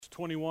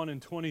21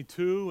 and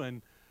 22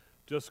 and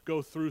just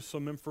go through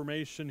some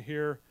information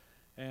here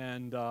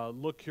and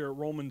look here at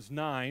Romans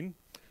 9.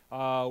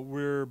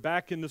 We're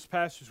back in this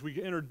passage.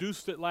 We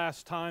introduced it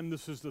last time.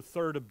 This is the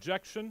third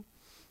objection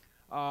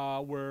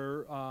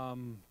where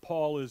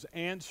Paul is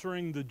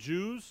answering the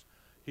Jews.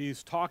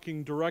 He's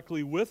talking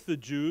directly with the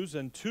Jews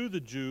and to the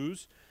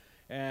Jews,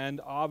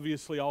 and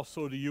obviously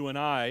also to you and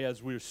I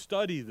as we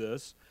study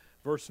this.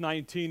 Verse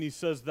 19, he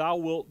says, "Thou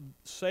wilt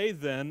say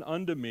then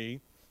unto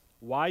me,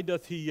 why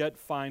doth he yet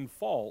find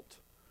fault?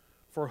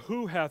 For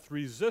who hath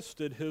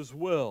resisted his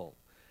will?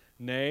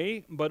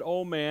 Nay, but,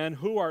 O man,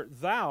 who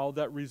art thou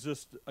that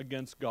resist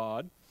against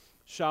God?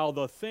 Shall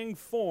the thing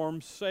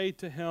formed say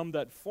to him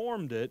that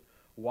formed it,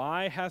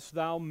 why hast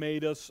thou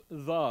made us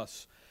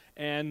thus?"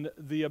 And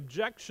the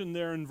objection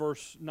there in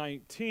verse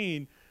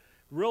 19,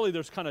 really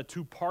there's kind of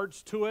two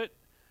parts to it.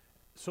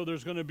 So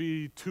there's going to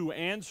be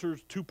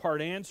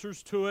two-part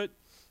answers to it.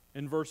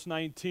 In verse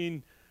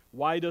 19,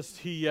 why does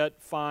he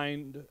yet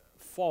find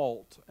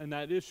fault? And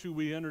that issue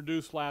we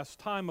introduced last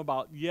time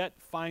about yet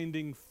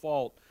finding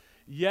fault.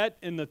 Yet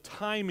in the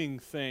timing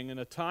thing, in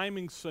a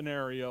timing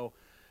scenario,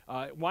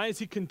 why is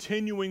he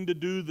continuing to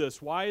do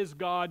this? Why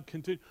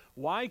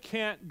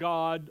can't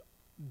God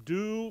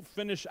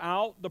finish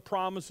out the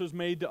promises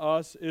made to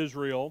us,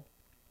 Israel,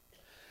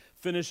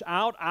 finish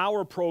out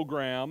our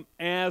program,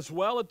 as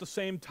well at the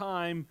same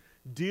time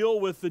deal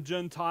with the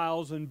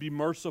Gentiles and be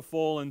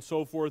merciful and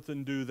so forth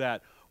and do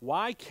that?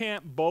 Why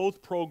can't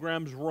both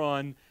programs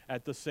run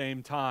at the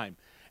same time?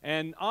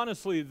 And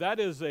honestly, that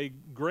is a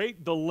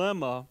great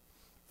dilemma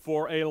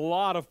for a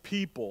lot of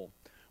people.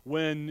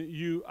 When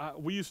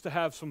we used to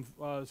have some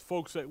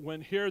folks that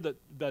went here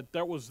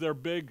that was their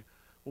big,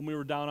 when we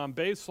were down on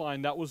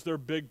Baseline, that was their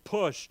big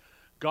push.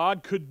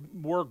 God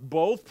could work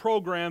both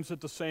programs at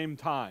the same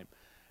time.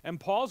 And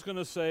Paul's going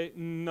to say,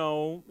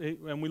 no,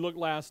 and we looked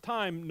last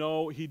time,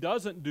 no, he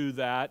doesn't do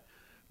that,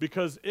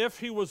 because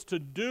if he was to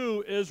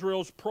do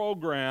Israel's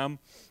program,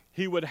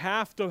 he would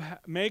have to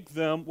make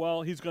them,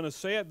 well, he's going to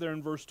say it there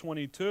in verse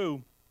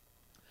 22.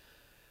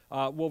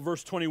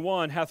 Verse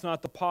 21, "Hath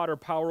not the potter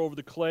power over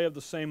the clay of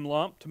the same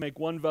lump, to make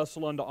one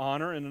vessel unto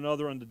honor and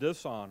another unto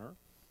dishonor?"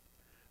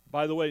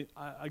 By the way,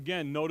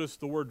 again, notice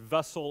the word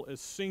vessel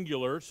is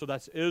singular, so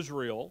that's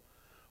Israel.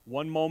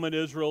 One moment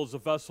Israel is a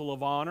vessel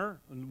of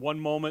honor, and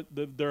one moment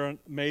they're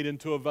made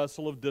into a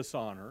vessel of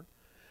dishonor.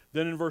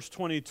 Then in verse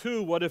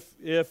 22, what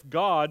if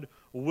God,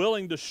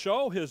 willing to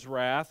show his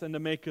wrath and to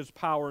make his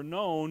power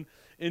known,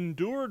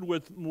 endured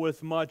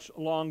with much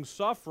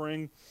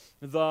long-suffering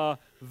the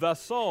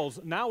vessels?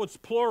 Now it's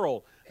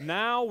plural.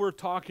 Now we're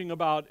talking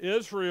about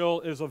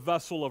Israel is a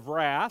vessel of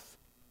wrath,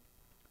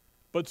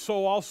 but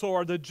so also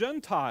are the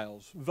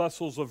Gentiles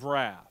vessels of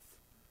wrath.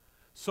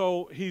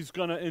 So he's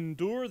going to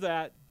endure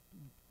that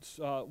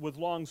with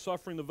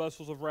long-suffering the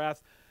vessels of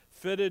wrath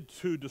fitted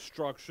to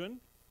destruction,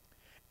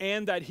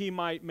 and that he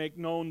might make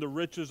known the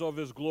riches of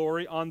his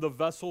glory on the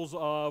vessels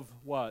of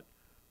what?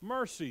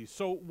 Mercy.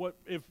 So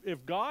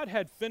if God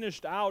had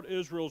finished out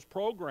Israel's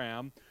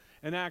program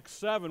in Acts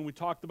 7, we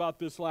talked about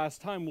this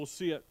last time, we'll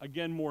see it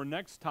again more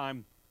next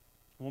time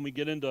when we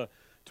get into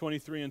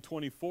 23 and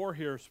 24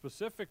 here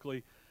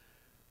specifically.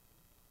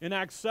 In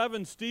Acts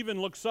 7, Stephen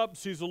looks up,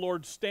 sees the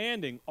Lord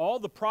standing. All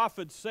the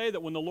prophets say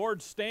that when the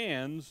Lord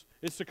stands,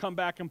 it's to come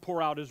back and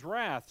pour out his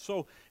wrath.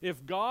 So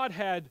if God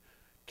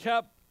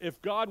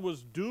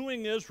was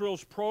doing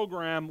Israel's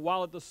program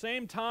while at the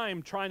same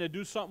time trying to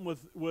do something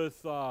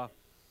with the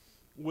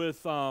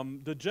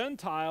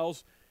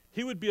Gentiles,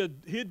 he'd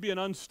be an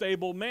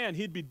unstable man.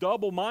 He'd be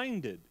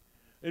double-minded.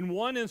 In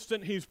one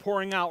instant, he's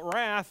pouring out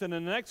wrath, and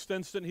in the next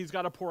instant, he's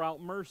got to pour out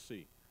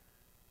mercy.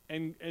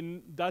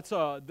 And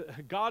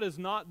God is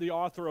not the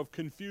author of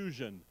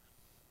confusion.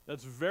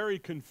 That's very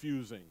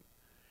confusing.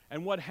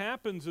 And what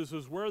happens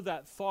is where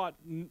that thought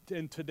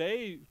in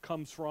today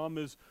comes from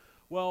is,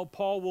 well,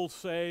 Paul will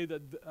say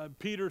that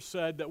Peter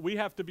said that we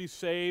have to be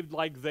saved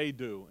like they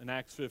do in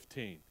Acts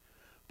 15.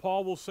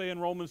 Paul will say in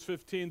Romans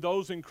 15,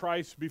 those in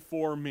Christ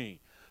before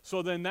me.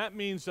 So then that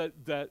means that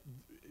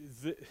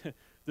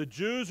the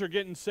Jews are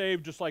getting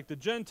saved just like the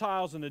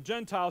Gentiles, and the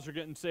Gentiles are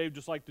getting saved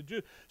just like the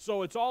Jews.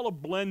 So it's all a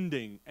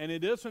blending, and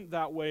it isn't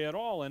that way at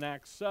all. In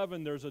Acts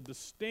 7, there's a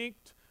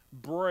distinct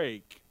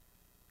break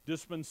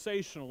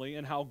dispensationally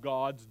in how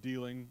God's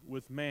dealing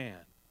with man.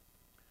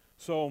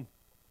 So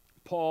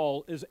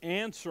Paul is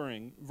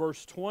answering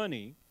verse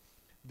 20,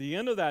 the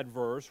end of that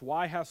verse,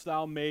 "Why hast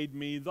thou made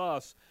me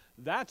thus?"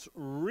 That's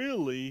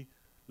really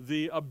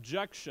the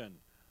objection.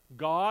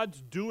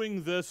 God's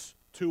doing this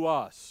to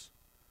us.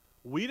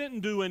 We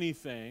didn't do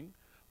anything.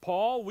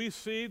 Paul, we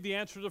see the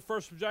answer to the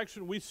first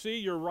objection. We see,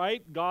 you're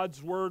right,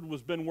 God's word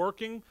has been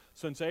working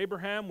since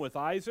Abraham with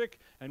Isaac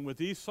and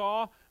with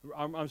Esau.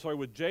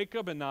 With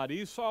Jacob and not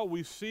Esau.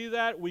 We see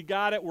that. We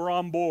got it. We're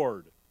on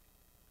board.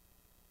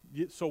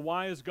 So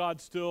why is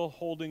God still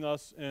holding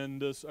us in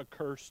this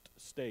accursed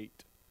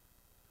state?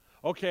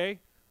 Okay,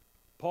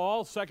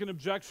 Paul, second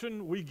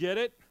objection, we get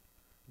it.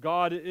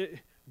 God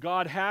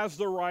has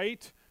the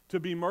right to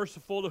be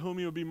merciful to whom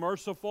he will be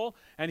merciful,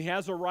 and he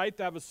has a right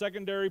to have a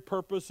secondary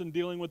purpose in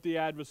dealing with the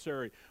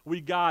adversary.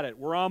 We got it.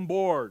 We're on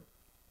board.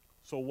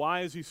 So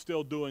why is he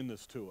still doing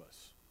this to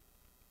us?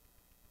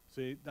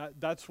 See,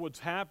 that's what's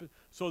happened.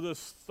 So this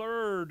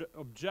third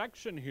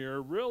objection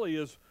here really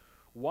is,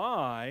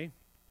 why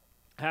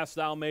hast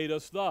thou made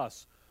us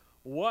thus?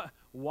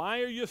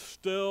 Why are you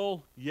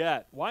still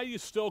why are you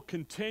still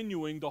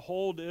continuing to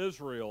hold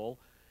Israel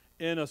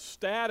in a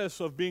status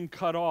of being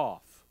cut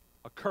off,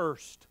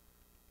 accursed?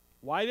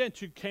 Why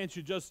can't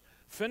you just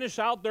finish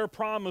out their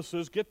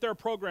promises, get their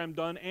program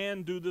done,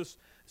 and do this?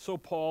 So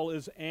Paul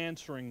is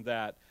answering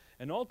that.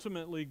 And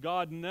ultimately,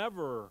 God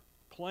never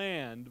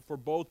planned for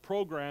both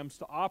programs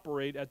to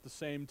operate at the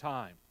same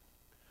time.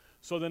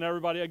 So then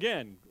everybody,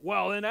 again,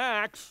 well, in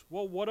Acts,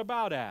 well, what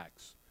about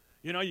Acts?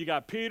 You know, you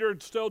got Peter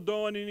still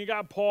doing, and you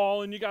got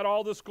Paul, and you got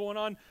all this going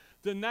on.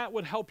 Then that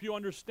would help you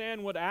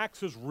understand what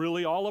Acts is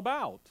really all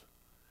about.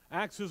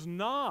 Acts is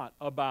not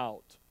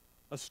about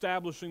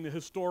establishing the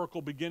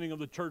historical beginning of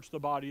the church, the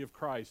body of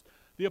Christ.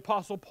 The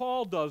Apostle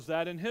Paul does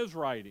that in his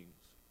writings.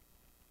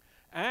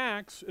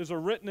 Acts is a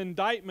written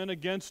indictment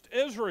against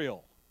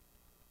Israel.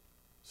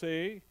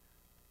 See?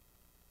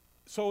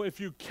 So if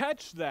you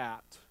catch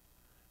that,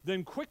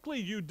 then quickly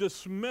you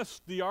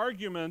dismiss the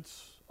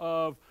arguments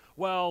of,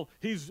 well,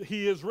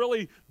 he is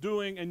really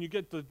doing, and you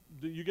get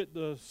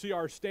the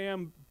C.R.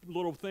 Stam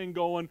little thing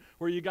going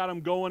where you got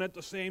them going at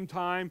the same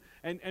time,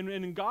 and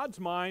in God's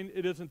mind,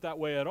 it isn't that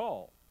way at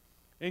all.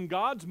 In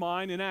God's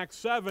mind, in Acts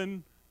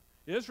 7,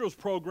 Israel's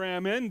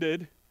program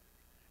ended,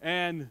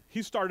 and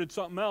he started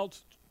something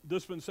else,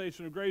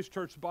 Dispensation of Grace,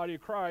 Church, the Body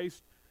of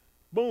Christ.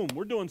 Boom,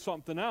 we're doing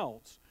something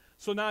else.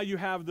 So now you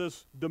have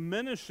this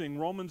diminishing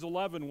Romans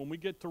 11. When we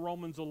get to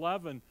Romans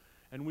 11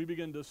 and we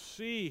begin to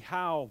see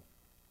how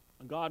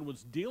God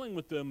was dealing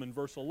with them in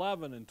verse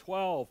 11 and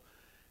 12,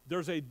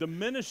 there's a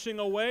diminishing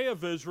away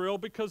of Israel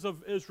because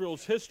of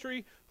Israel's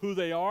history, who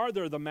they are,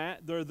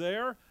 they're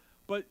there.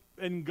 But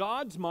in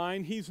God's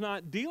mind, he's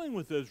not dealing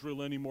with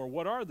Israel anymore.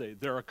 What are they?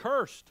 They're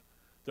accursed.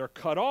 They're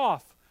cut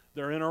off.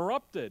 They're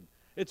interrupted.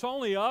 It's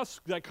only us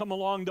that come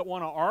along that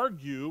want to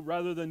argue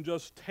rather than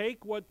just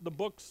take what the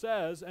book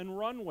says and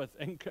run with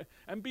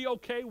and be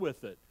okay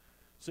with it.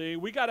 See,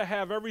 we got to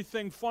have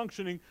everything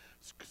functioning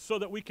so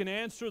that we can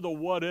answer the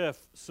what if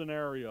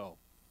scenario.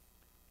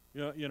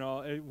 You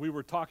know, we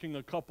were talking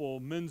a couple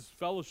men's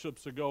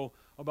fellowships ago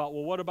about,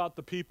 well, what about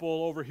the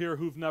people over here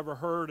who've never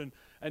heard?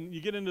 And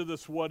you get into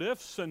this what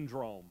if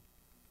syndrome.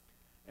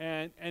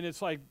 And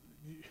it's like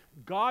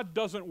God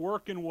doesn't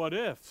work in what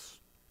ifs.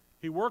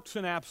 He works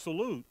in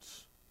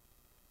absolutes.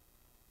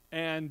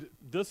 And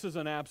this is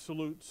an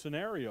absolute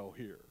scenario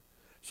here.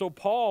 So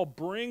Paul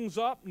brings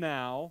up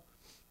now,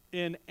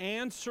 in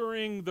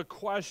answering the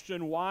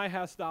question, why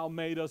hast thou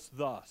made us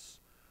thus?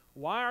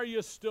 Why are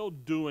you still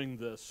doing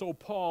this? So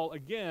Paul,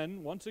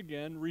 once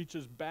again,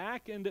 reaches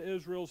back into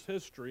Israel's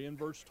history in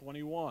verse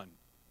 21.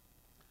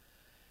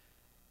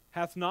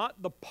 Hath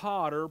not the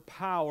potter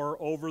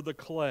power over the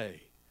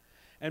clay?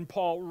 And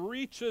Paul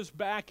reaches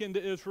back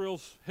into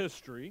Israel's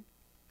history,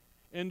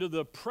 into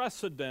the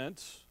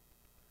precedents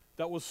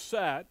that was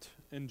set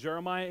in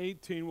Jeremiah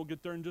 18, we'll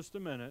get there in just a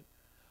minute,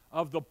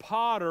 of the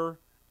potter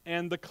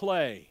and the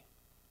clay.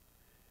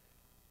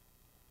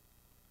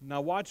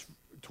 Now watch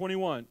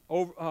 21.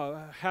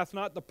 Hath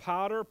not the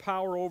potter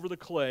power over the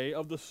clay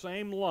of the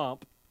same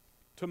lump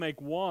to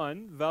make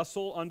one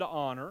vessel unto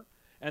honor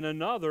and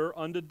another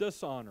unto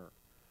dishonor?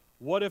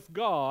 What if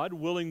God,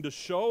 willing to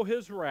show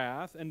his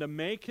wrath and to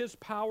make his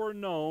power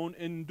known,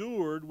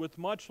 endured with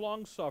much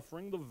long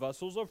suffering the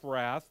vessels of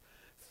wrath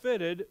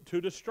fitted to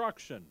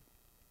destruction,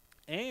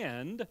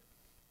 and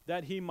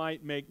that he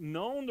might make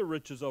known the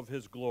riches of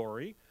his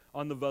glory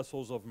on the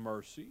vessels of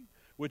mercy,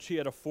 which he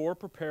had afore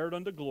prepared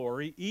unto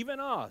glory, even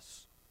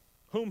us,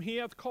 whom he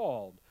hath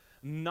called,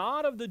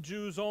 not of the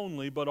Jews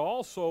only, but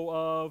also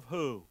of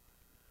who?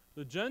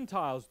 The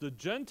Gentiles. The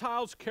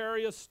Gentiles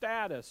carry a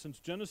status since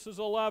Genesis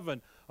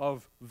 11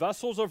 of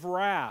vessels of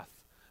wrath.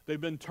 They've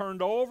been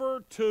turned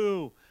over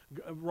to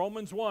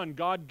Romans 1.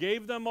 God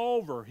gave them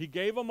over. He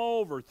gave them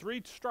over.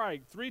 3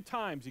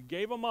 times. He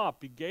gave them up.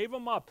 He gave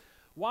them up.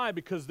 Why?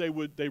 Because they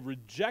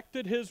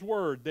rejected his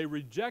word. They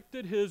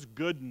rejected his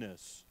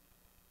goodness.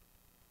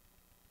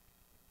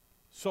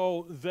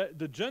 So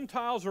the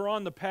Gentiles are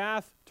on the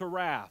path to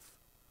wrath.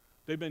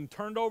 They've been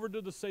turned over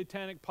to the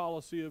satanic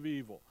policy of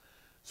evil.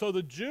 So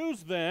the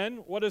Jews then,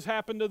 what has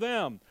happened to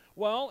them?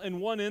 Well, in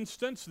one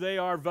instance, they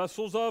are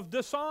vessels of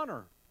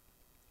dishonor.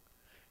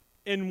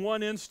 In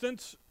one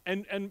instance,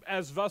 and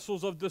as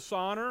vessels of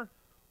dishonor,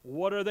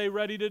 what are they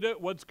ready to do?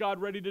 What's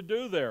God ready to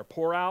do there?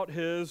 Pour out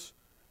his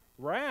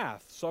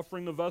wrath,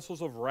 suffering the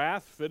vessels of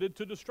wrath fitted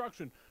to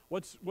destruction.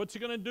 What's he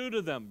going to do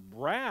to them?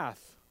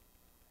 Wrath.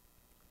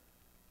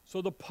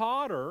 So the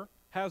potter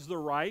has the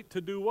right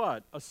to do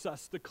what?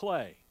 Assess the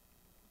clay.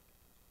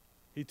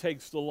 He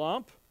takes the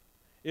lump.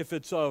 If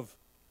it's of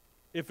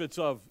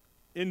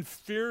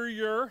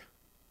inferior,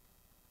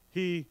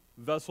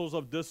 vessels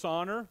of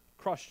dishonor,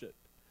 crushed it.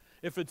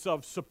 If it's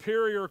of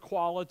superior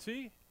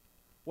quality,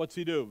 What's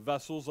he do?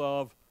 Vessels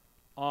of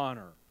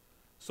honor.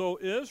 So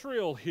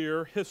Israel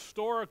here,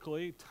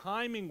 historically,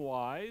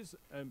 timing-wise,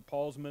 in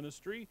Paul's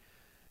ministry,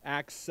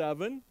 Acts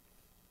 7,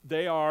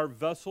 they are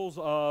vessels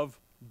of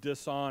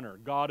dishonor.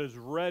 God is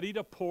ready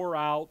to pour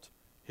out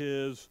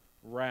his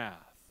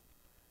wrath.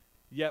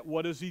 Yet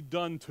what has he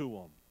done to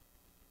them?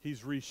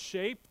 He's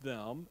reshaped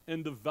them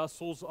into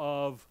vessels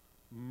of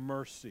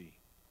mercy.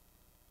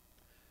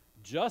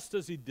 Just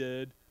as he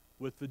did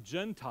with the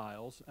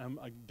Gentiles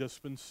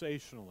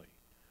dispensationally.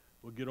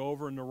 We'll get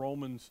over into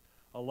Romans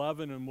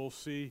 11 and we'll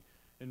see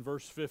in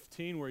verse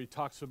 15 where he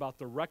talks about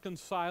the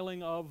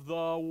reconciling of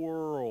the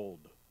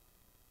world.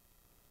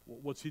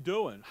 What's he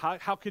doing?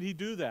 How could he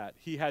do that?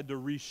 He had to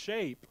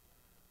reshape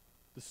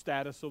the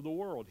status of the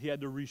world. He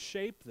had to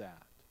reshape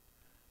that,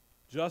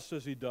 just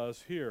as he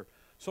does here.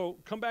 So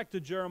come back to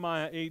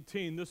Jeremiah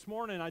 18. This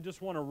morning I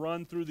just want to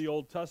run through the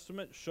Old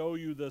Testament, show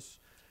you this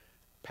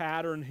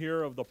pattern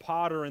here of the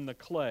potter and the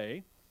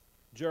clay.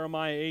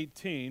 Jeremiah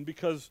 18,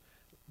 because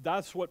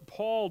that's what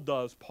Paul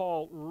does.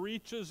 Paul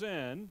reaches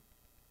in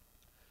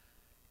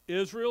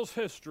Israel's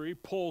history,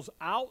 pulls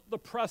out the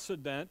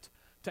precedent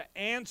to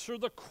answer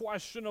the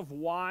question of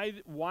why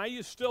are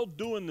you still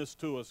doing this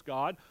to us,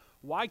 God?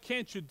 Why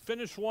can't you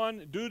finish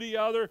one, do the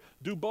other,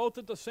 do both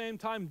at the same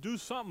time, do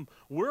something?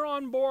 We're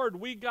on board.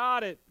 We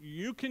got it.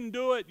 You can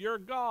do it. You're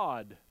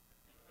God.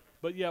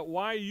 But yet,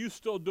 why are you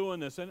still doing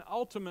this? And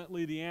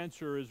ultimately, the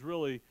answer is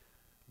really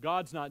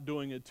God's not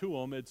doing it to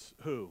them. It's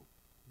who?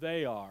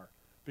 They are.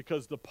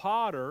 Because the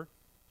potter,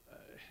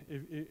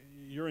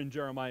 you're in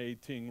Jeremiah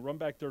 18. Run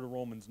back there to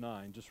Romans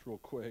 9 just real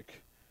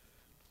quick.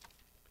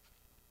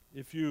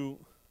 If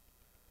you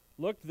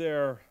look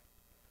there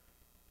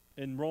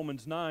in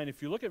Romans 9,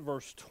 if you look at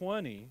verse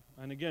 20,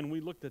 and again, we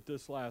looked at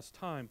this last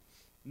time,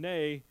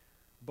 nay,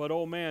 but,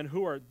 O man,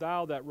 who art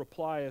thou that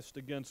repliest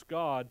against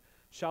God?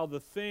 Shall the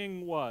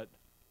thing, what?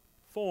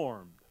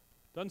 Formed.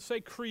 Doesn't say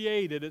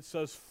created, it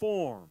says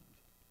formed.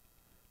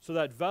 So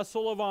that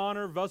vessel of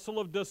honor, vessel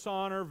of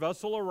dishonor,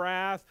 vessel of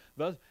wrath,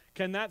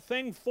 can that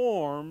thing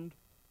formed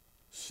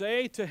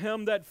say to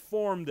him that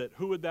formed it?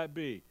 Who would that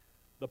be?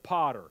 The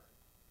potter.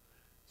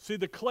 See,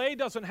 the clay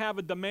doesn't have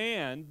a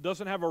demand,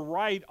 doesn't have a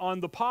right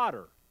on the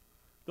potter.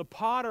 The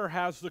potter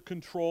has the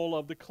control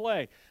of the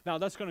clay. Now,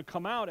 that's going to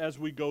come out as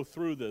we go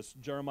through this,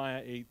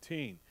 Jeremiah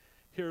 18.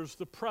 Here's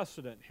the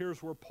precedent.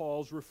 Here's where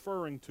Paul's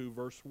referring to,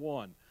 verse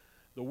 1.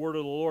 The word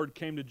of the Lord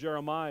came to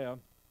Jeremiah,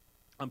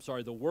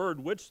 the word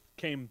which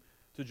came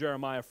to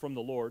Jeremiah from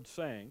the Lord,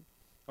 saying,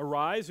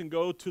 Arise and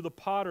go to the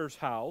potter's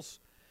house,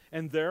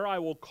 and there I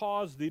will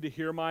cause thee to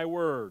hear my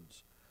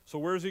words. So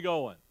where's he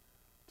going?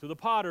 To the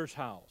potter's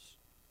house.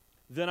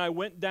 Then I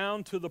went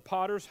down to the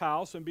potter's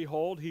house, and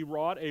behold, he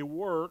wrought a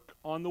work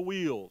on the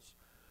wheels.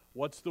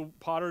 What's the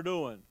potter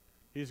doing?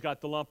 He's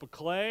got the lump of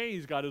clay,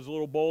 he's got his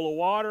little bowl of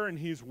water, and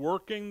he's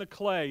working the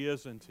clay,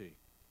 isn't he?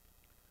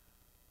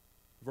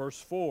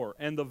 Verse 4,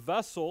 and the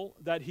vessel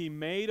that he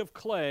made of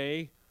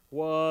clay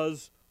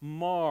was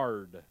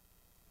marred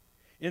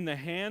in the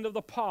hand of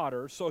the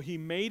potter, so he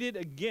made it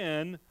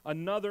again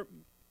another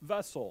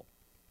vessel,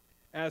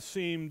 as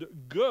seemed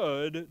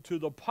good to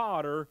the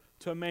potter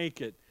to make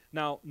it.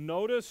 Now,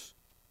 notice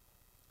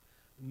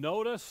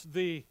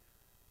the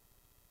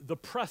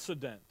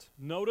precedent.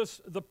 Notice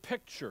the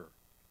picture.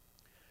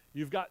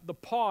 You've got the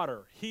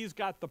potter. He's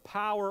got the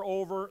power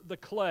over the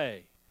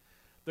clay.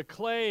 The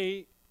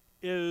clay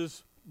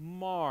is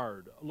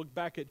marred. Look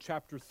back at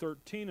chapter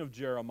 13 of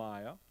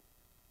Jeremiah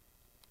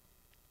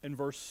and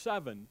verse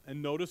 7,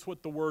 and notice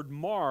what the word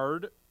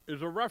marred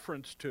is a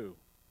reference to.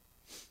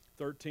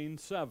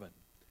 13:7.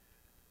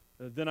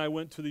 Then I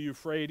went to the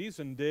Euphrates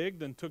and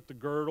digged and took the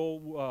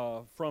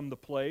girdle from the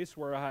place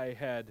where I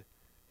had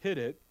hid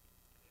it.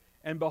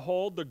 And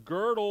behold, the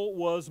girdle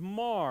was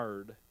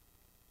marred,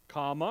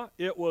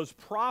 it was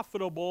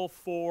profitable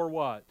for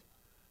what?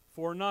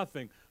 For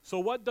nothing. So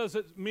what does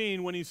it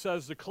mean when he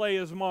says the clay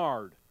is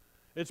marred?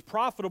 It's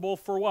profitable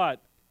for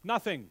what?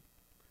 Nothing.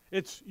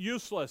 It's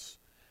useless.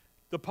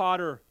 The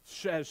potter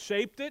has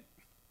shaped it.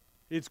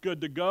 It's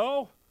good to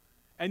go.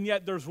 And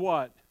yet there's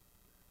what?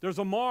 There's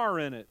a mar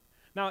in it.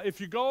 Now,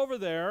 if you go over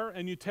there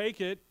and you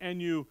take it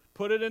and you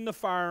put it in the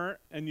fire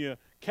and you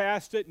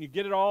cast it and you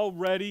get it all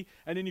ready,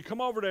 and then you come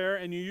over there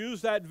and you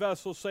use that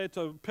vessel, say it's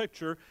a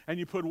pitcher, and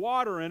you put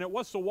water in it,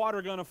 what's the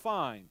water going to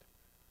find?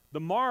 The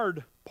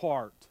marred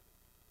part.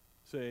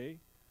 See?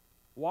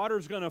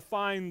 Water's going to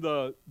find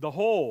the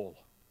hole.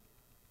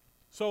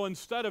 So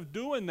instead of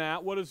doing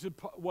that, what does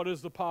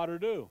the potter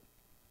do?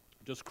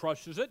 Just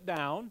crushes it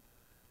down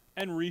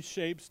and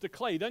reshapes the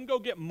clay. He doesn't go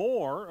get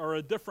more or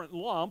a different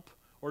lump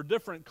or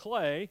different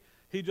clay.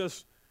 He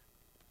just,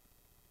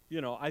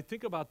 I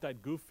think about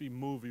that goofy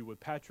movie with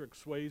Patrick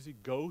Swayze,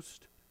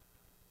 Ghost,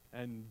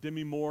 and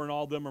Demi Moore and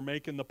all them are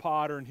making the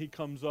potter, and he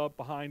comes up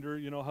behind her,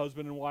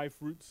 husband and wife,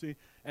 rootsy,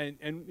 and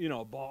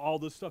all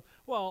this stuff.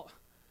 Well,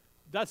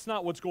 that's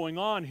not what's going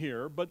on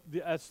here, but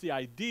that's the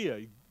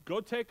idea. Go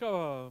take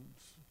a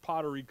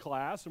pottery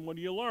class, and what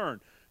do you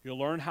learn? You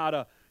learn how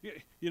to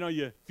If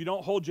you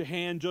don't hold your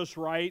hand just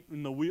right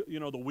and the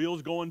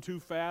wheel's going too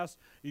fast,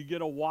 you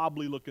get a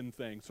wobbly looking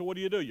thing. So what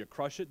do? You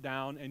crush it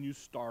down and you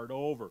start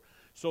over.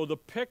 So the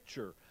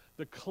picture,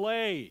 the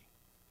clay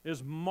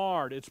is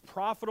marred. It's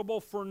profitable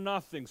for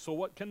nothing. So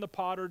what can the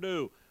potter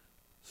do?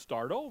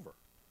 Start over.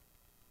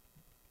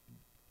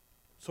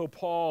 So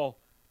Paul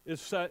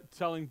is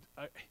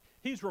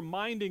he's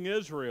reminding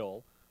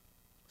Israel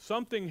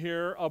something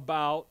here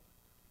about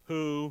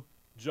who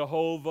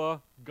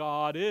Jehovah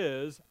God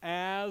is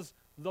as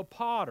the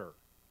potter.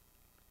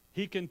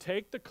 He can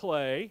take the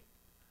clay,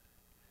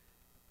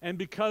 and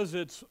because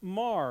it's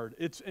marred,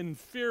 it's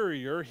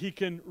inferior, he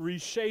can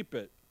reshape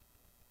it.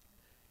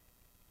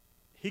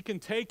 He can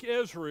take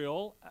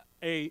Israel,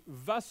 a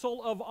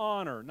vessel of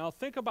honor. Now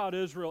think about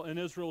Israel and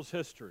Israel's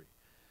history.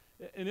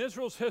 In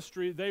Israel's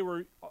history, they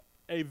were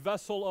a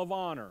vessel of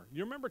honor.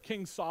 You remember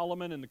King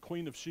Solomon and the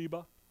Queen of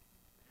Sheba?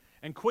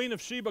 And Queen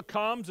of Sheba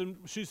comes and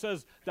she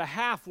says, the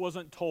half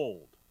wasn't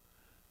told.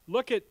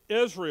 Look at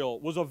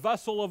Israel, was a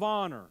vessel of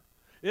honor.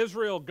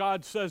 Israel,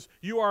 God says,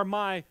 you are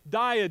my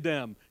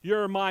diadem.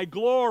 You're my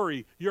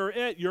glory. You're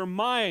it. You're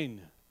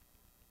mine.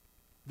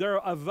 They're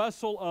a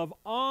vessel of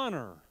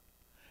honor.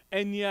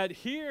 And yet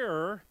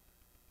here,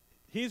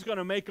 he's going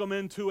to make them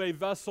into a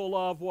vessel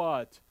of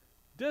what?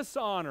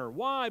 Dishonor.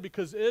 Why?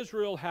 Because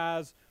Israel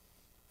has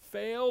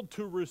failed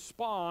to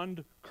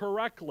respond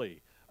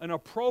correctly and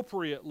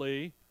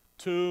appropriately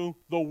to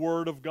the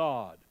Word of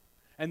God.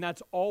 And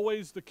that's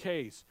always the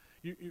case.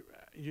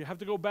 You have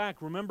to go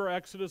back. Remember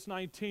Exodus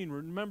 19.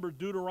 Remember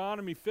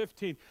Deuteronomy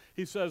 15.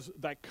 He says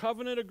that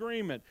covenant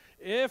agreement,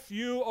 if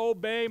you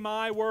obey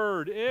my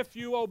word, if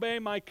you obey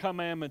my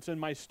commandments and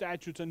my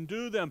statutes and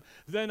do them,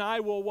 then I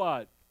will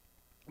what?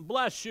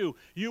 Bless you.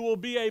 You will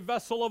be a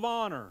vessel of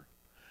honor.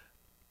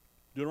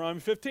 Deuteronomy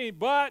 15.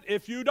 But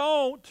if you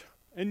don't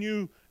and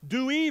you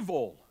do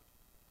evil,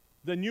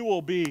 then you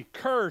will be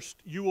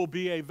cursed. You will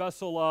be a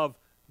vessel of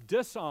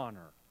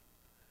dishonor.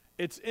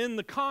 It's in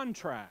the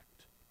contract.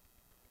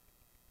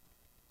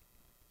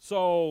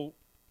 So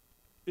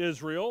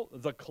Israel,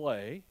 the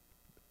clay,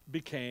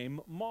 became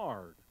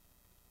marred.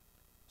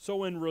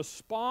 So in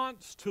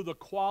response to the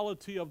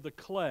quality of the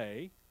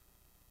clay,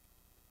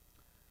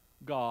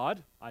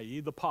 God, i.e.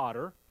 the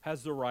potter,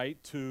 has the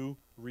right to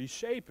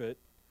reshape it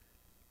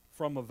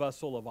from a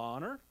vessel of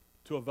honor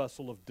to a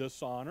vessel of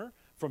dishonor,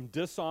 from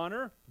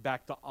dishonor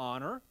back to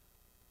honor.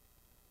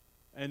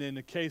 And in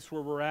the case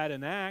where we're at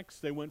in Acts,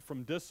 they went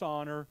from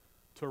dishonor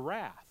to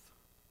wrath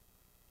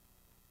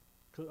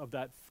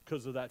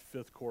because of that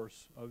fifth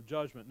course of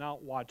judgment. Now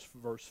watch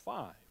verse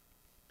 5.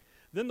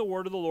 Then the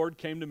word of the Lord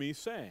came to me,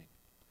 saying,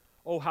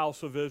 O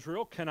house of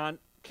Israel, cannot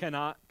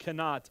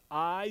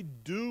I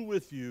do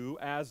with you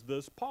as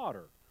this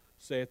potter,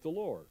 saith the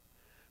Lord?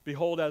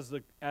 Behold, as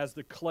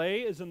the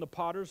clay is in the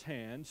potter's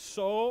hand,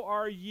 so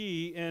are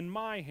ye in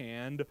my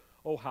hand,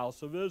 O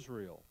house of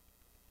Israel.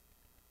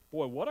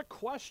 Boy, what a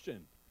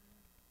question.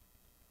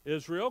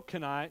 Israel,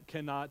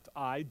 cannot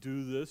I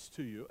do this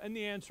to you? And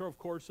the answer, of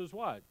course, is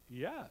what?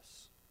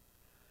 Yes.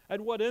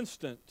 At what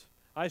instant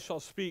I shall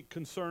speak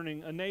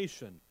concerning a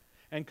nation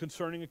and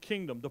concerning a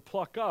kingdom, to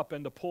pluck up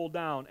and to pull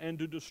down and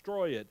to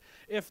destroy it.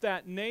 If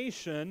that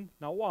nation,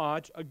 now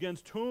watch,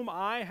 against whom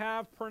I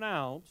have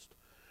pronounced,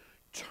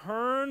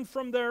 turn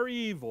from their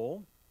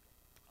evil,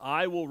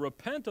 I will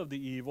repent of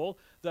the evil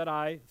that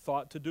I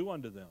thought to do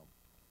unto them.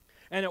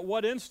 And at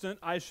what instant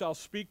I shall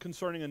speak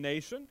concerning a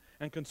nation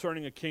and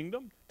concerning a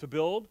kingdom, to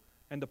build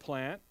and to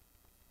plant,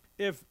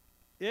 if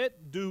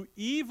it do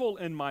evil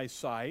in my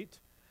sight,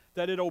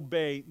 that it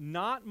obey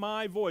not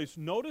my voice.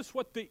 Notice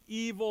what the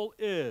evil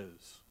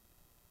is.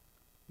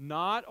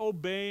 Not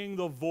obeying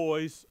the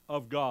voice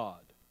of God.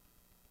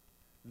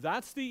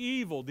 That's the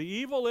evil. The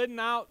evil isn't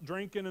out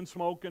drinking and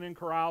smoking and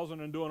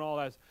carousing and doing all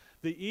that.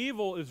 The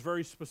evil is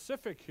very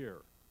specific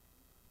here.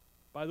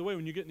 By the way,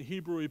 when you get in the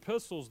Hebrew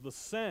epistles, the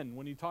sin,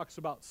 when he talks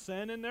about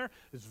sin in there,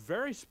 is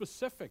very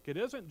specific. It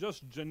isn't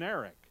just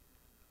generic.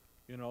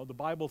 You know, the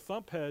Bible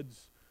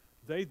thumpheads,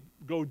 they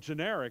go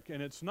generic,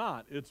 and it's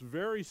not. It's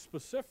very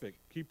specific.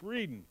 Keep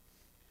reading.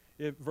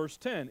 Verse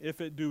 10, if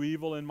it do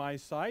evil in my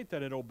sight,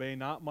 that it obey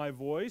not my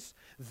voice,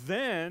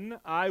 then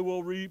I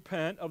will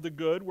repent of the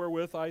good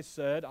wherewith I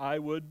said I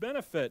would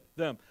benefit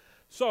them.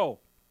 So,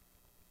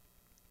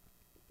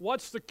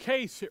 what's the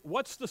case here?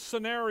 What's the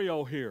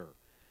scenario here?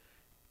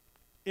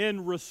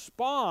 In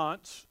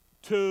response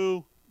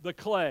to the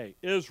clay,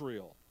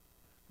 Israel,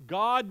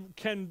 God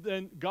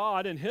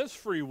in his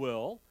free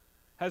will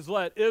has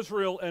let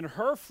Israel in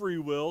her free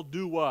will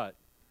do what?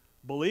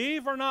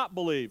 Believe or not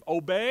believe?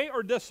 Obey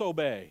or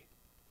disobey?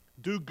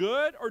 Do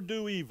good or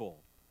do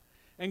evil?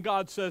 And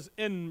God says,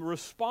 in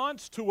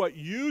response to what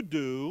you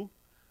do,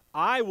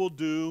 I will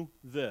do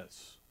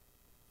this.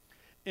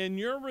 In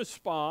your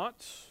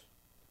response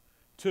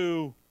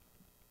to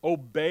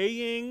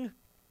obeying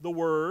the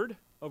word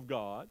of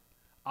God,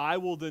 I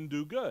will then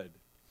do good.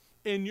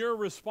 In your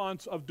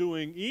response of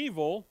doing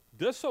evil,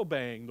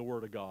 disobeying the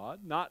word of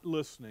God, not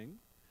listening,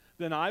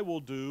 then I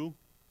will do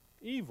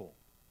evil.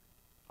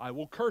 I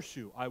will curse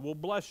you. I will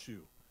bless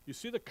you. You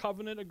see the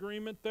covenant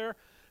agreement there?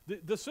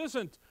 This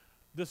isn't,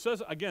 this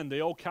says, again, the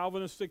old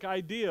Calvinistic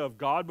idea of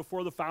God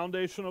before the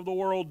foundation of the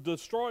world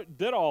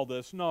did all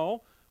this.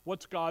 No.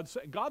 What's God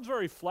say? God's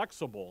very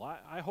flexible.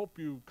 I hope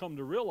you come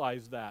to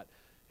realize that.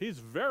 He's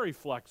very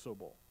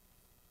flexible.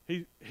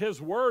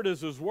 His word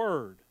is his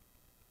word.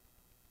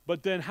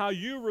 But then how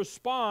you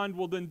respond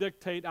will then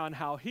dictate on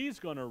how he's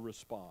going to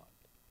respond.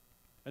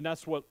 And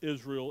that's what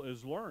Israel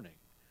is learning.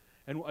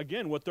 And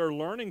again, what they're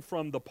learning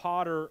from the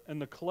potter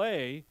and the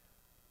clay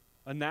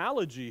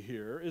analogy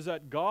here is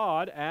that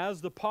God,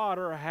 as the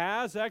potter,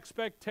 has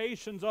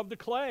expectations of the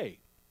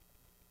clay,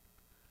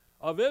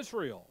 of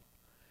Israel.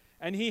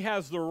 And he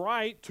has the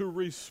right to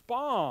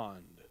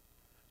respond,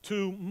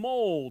 to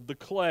mold the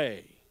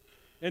clay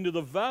into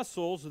the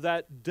vessels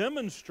that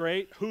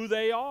demonstrate who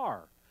they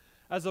are.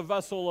 As a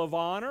vessel of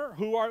honor,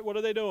 what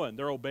are they doing?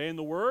 They're obeying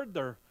the word.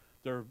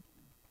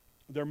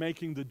 They're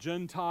making the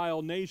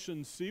Gentile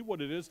nations see what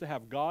it is to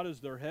have God as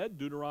their head,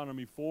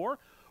 Deuteronomy 4.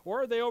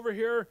 Or are they over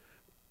here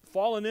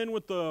falling in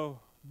with the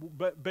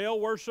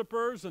Baal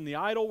worshipers and the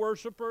idol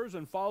worshipers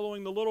and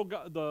following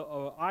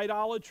the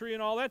idolatry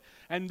and all that?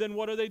 And then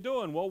what are they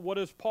doing? Well, what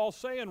does Paul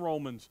say in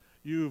Romans?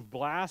 You've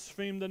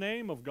blasphemed the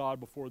name of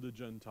God before the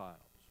Gentiles.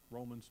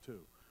 Romans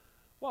 2.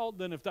 Well,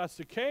 then if that's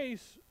the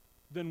case,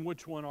 then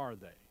which one are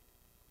they?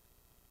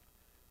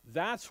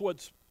 That's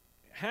what's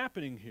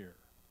happening here.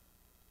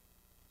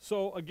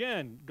 So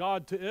again,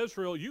 God to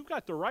Israel, you've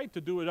got the right to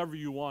do whatever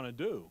you want to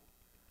do.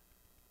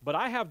 But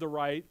I have the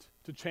right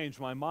to change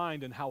my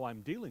mind in how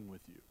I'm dealing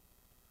with you.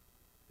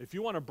 If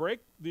you want to break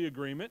the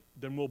agreement,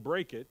 then we'll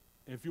break it.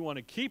 And if you want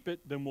to keep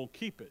it, then we'll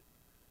keep it.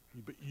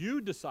 But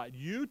you decide.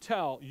 You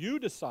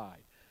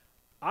decide.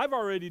 I've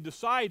already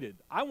decided.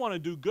 I want to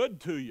do good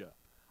to you.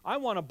 I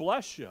want to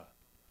bless you.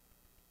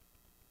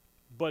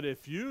 But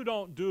if you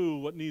don't do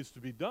what needs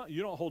to be done,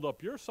 you don't hold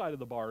up your side of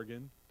the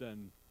bargain,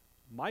 then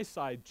my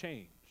side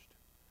changed.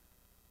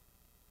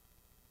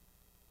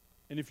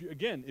 And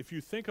if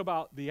you think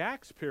about the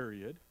Acts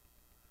period,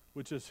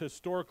 which is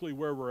historically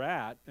where we're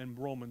at in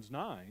Romans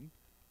 9,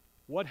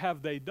 what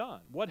have they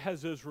done? What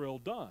has Israel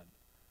done?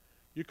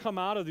 You come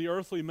out of the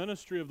earthly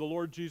ministry of the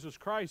Lord Jesus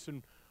Christ,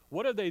 and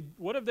what have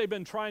they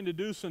been trying to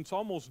do since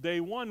almost day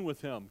one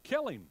with him?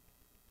 Kill him.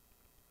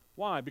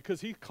 Why?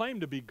 Because he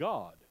claimed to be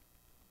God.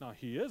 Now,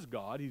 he is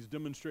God. He's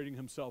demonstrating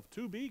himself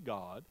to be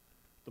God,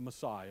 the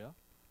Messiah.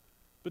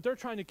 But they're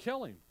trying to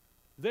kill him.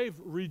 They've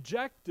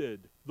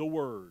rejected the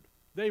word.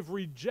 They've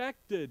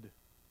rejected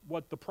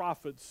what the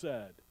prophets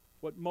said,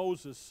 what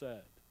Moses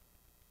said.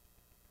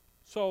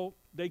 So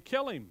they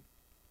kill him.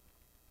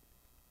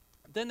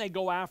 Then they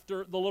go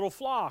after the little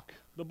flock,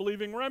 the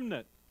believing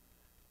remnant.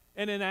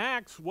 And in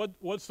Acts,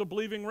 what's the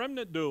believing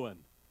remnant doing?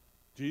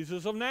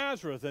 Jesus of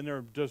Nazareth,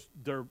 and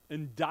they're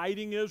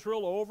indicting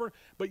Israel over,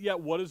 but yet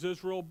what is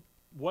Israel,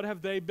 what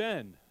have they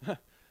been?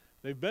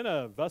 They've been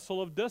a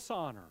vessel of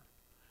dishonor.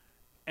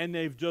 And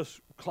they've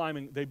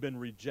been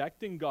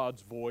rejecting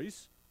God's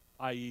voice,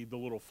 i.e. the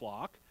little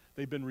flock.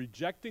 They've been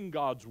rejecting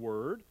God's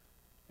word,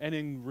 and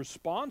in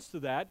response to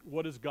that,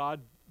 what has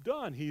God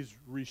done? He's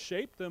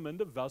reshaped them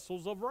into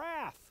vessels of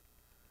wrath.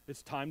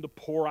 It's time to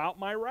pour out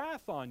my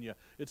wrath on you.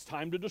 It's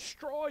time to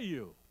destroy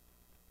you.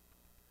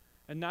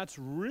 And that's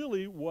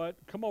really what,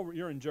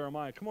 you're in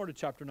Jeremiah, come over to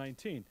chapter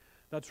 19.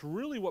 That's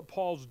really what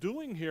Paul's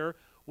doing here.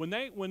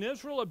 When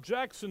Israel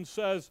objects and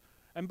says,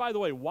 and by the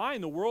way, why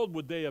in the world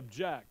would they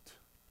object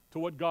to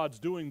what God's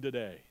doing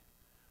today?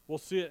 We'll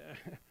see it,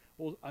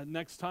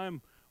 next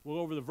time we'll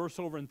go over the verse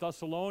over in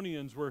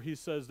Thessalonians where he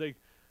says they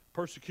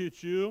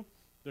persecute you,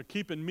 they're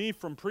keeping me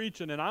from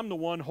preaching, and I'm the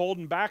one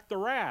holding back the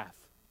wrath.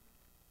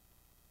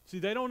 See,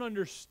 they don't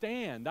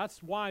understand.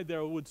 That's why they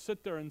would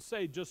sit there and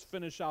say, just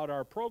finish out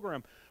our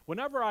program.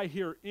 Whenever I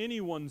hear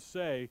anyone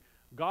say,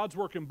 God's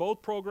working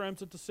both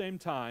programs at the same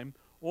time,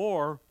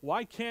 or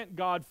why can't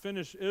God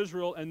finish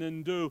Israel and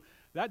then do,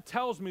 that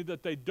tells me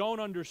that they don't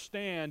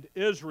understand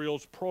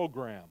Israel's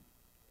program.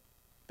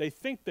 They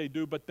think they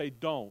do, but they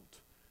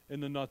don't in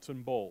the nuts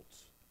and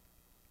bolts.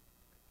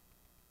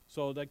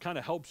 So that kind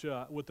of helps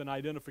you with an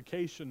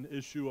identification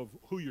issue of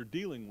who you're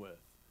dealing with.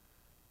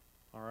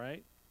 All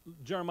right?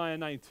 Jeremiah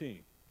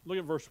 19. Look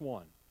at verse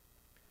 1.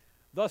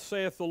 Thus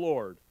saith the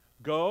Lord,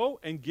 go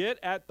and get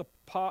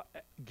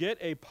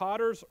a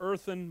potter's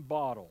earthen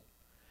bottle,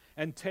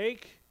 and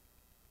take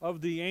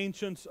of the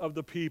ancients of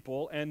the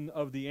people and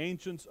of the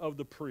ancients of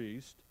the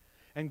priest,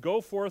 and go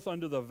forth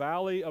unto the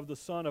valley of the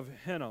son of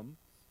Hinnom,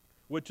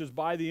 which is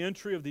by the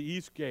entry of the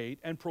east gate,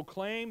 and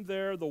proclaim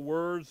there the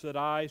words that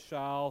I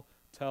shall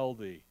tell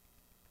thee.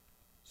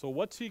 So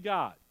what's he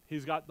got?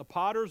 He's got the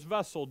potter's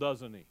vessel,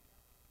 doesn't he?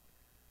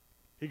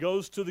 He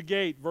goes to the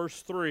gate,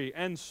 verse 3,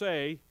 and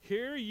say,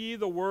 hear ye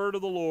the word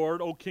of the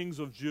Lord, O kings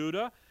of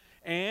Judah,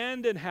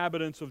 and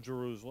inhabitants of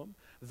Jerusalem.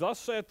 Thus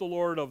saith the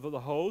Lord of the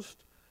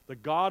host, the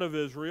God of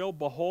Israel,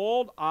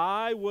 behold,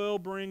 I will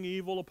bring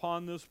evil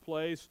upon this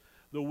place,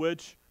 the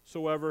which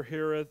whosoever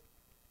heareth,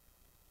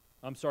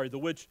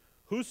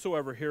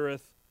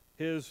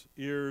 his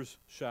ears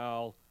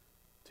shall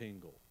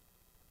tingle.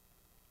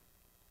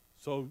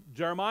 So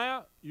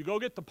Jeremiah, you go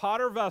get the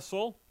potter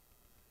vessel.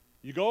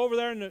 You go over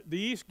there in the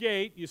east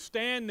gate. You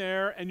stand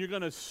there, and you're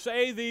going to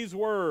say these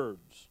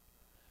words.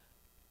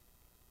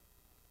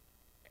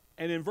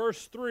 And in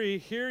verse 3,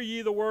 hear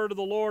ye the word of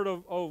the Lord,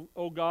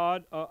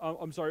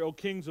 O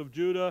kings of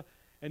Judah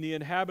and the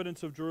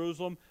inhabitants of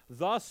Jerusalem.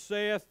 Thus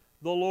saith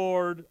the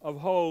Lord of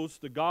hosts,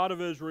 the God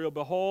of Israel,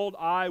 behold,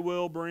 I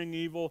will bring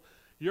evil.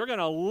 You're going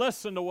to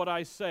listen to what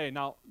I say.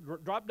 Now,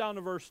 drop down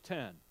to verse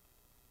 10.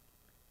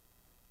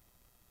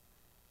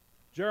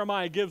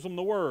 Jeremiah gives them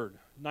the word,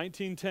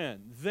 19:10.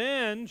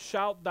 Then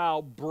shalt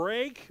thou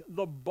break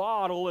the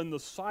bottle in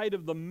the sight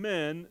of the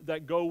men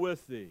that go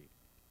with thee,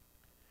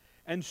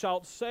 and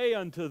shalt say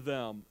unto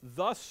them,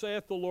 Thus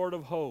saith the Lord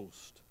of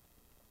hosts,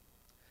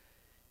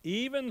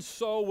 even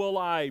so will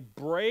I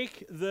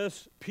break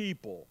this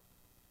people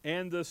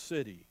and this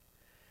city,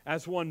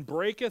 as one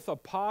breaketh a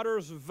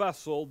potter's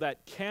vessel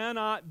that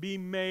cannot be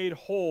made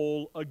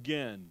whole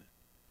again.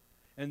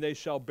 And they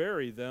shall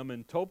bury them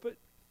in Tophet,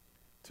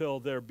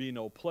 till there be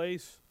no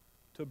place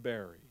to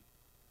bury.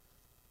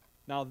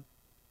 Now,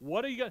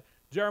 what are you going to...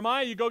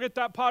 Jeremiah, you go get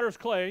that potter's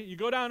clay. You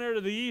go down there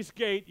to the east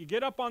gate. You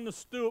get up on the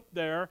stoop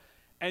there.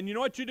 And you know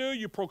what you do?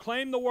 You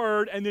proclaim the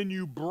word, and then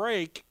you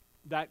break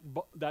that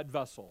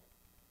vessel.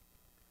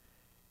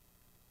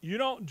 You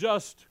don't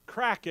just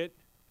crack it.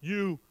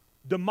 You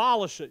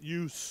demolish it.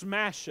 You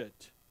smash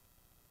it.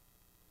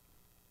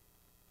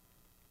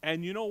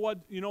 And you know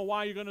what? You know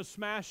why you're going to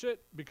smash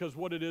it? Because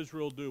what did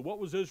Israel do?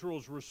 What's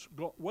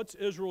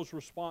Israel's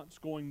response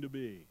going to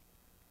be?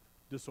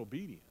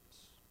 Disobedience.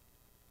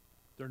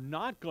 They're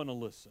not going to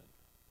listen.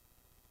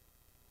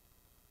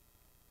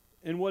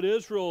 And what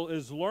Israel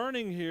is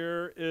learning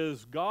here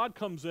is God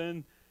comes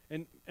in,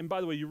 and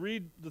by the way, you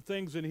read the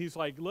things and he's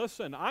like,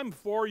 listen, I'm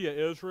for you,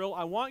 Israel.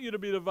 I want you to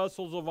be the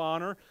vessels of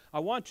honor. I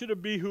want you to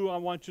be who I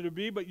want you to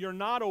be, but you're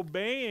not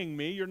obeying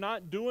me. You're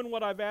not doing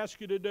what I've asked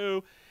you to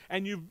do,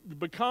 and you've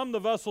become the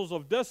vessels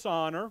of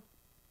dishonor.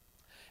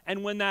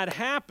 And when that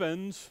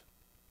happens,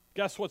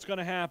 guess what's going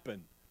to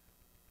happen?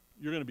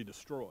 You're going to be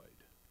destroyed.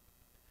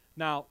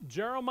 Now,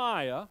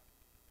 Jeremiah,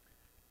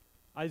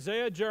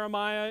 Isaiah,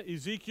 Jeremiah,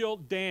 Ezekiel,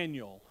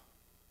 Daniel.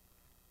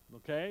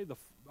 Okay?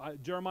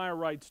 Jeremiah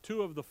writes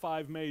 2 of the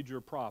 5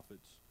 major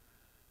prophets.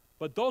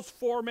 But those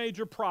 4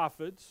 major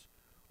prophets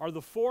are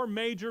the 4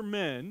 major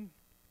men,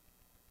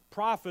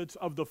 prophets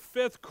of the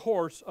 5th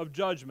course of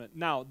judgment.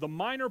 Now, the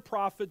minor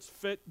prophets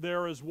fit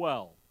there as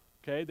well.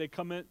 Okay? They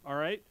come in, all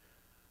right?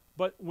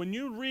 But when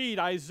you read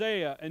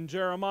Isaiah and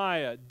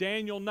Jeremiah,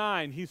 Daniel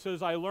 9, he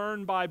says, I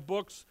learned by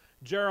books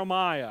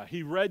Jeremiah.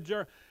 He read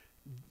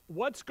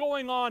what's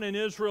going on in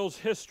Israel's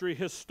history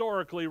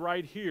historically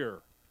right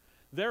here?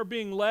 They're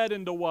being led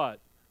into what?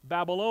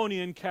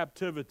 Babylonian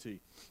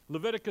captivity.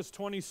 Leviticus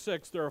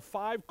 26, there are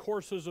 5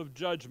 courses of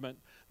judgment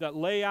that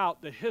lay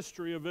out the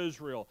history of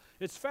Israel.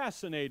 It's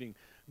fascinating.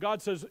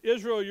 God says,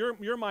 Israel,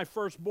 you're my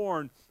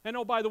firstborn. And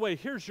oh, by the way,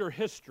 here's your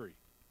history.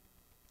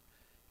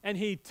 And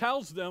he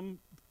tells them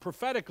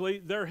prophetically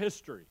their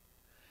history.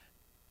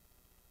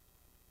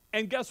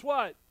 And guess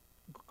what?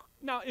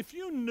 Now, if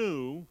you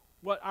knew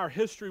what our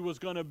history was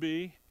going to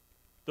be,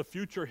 the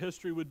future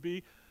history would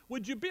be,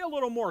 would you be a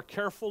little more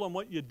careful in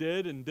what you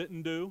did and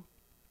didn't do?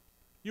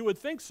 You would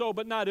think so,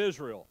 but not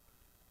Israel.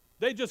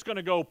 They're just going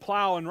to go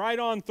plowing right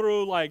on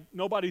through like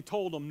nobody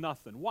told them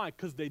nothing. Why?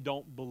 Because they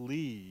don't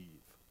believe.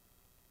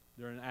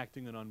 They're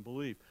acting in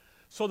unbelief.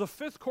 So the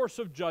 5th course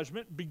of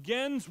judgment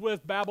begins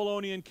with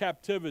Babylonian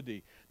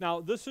captivity.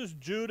 Now, this is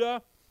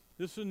Judah.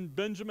 This is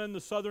Benjamin, the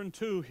southern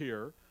 2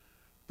 here.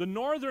 The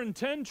northern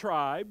 10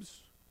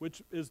 tribes,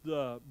 which is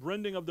the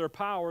rending of their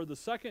power, the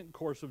 2nd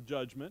course of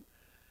judgment,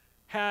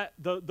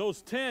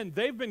 those 10,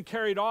 they've been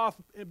carried off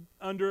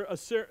under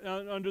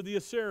the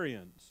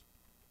Assyrians.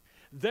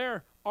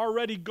 They're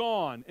already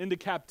gone into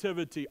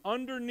captivity,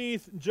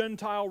 underneath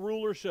Gentile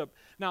rulership.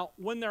 Now,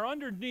 when they're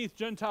underneath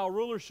Gentile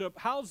rulership,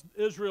 how's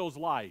Israel's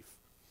life?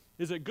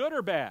 Is it good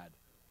or bad?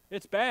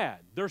 It's bad.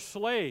 They're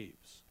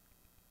slaves.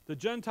 The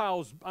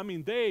Gentiles, I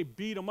mean, they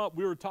beat them up.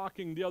 We were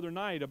talking the other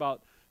night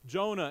about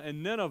Jonah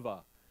and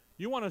Nineveh.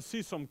 You want to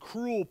see some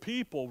cruel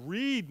people,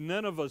 read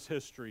Nineveh's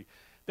history.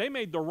 They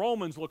made the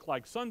Romans look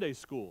like Sunday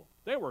school.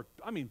 They were,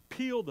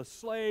 peel the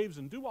slaves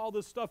and do all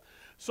this stuff.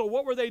 So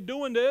what were they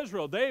doing to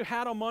Israel? They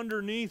had them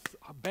underneath,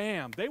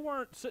 bam. They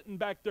weren't sitting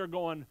back there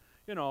going,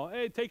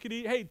 hey, take it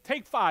easy. Hey,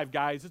 take 5,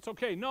 guys. It's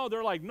okay. No,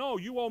 they're like, no,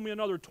 you owe me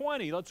another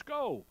 20. Let's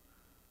go.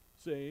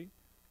 See?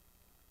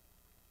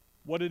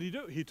 What did he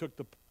do? He took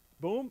the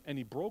boom and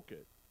he broke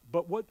it.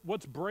 But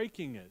what's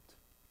breaking it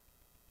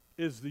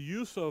is the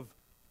use of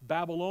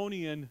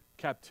Babylonian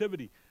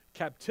captivity.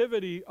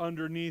 Captivity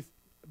underneath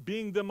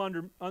being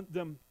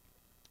them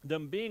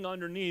being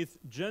underneath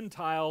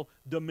Gentile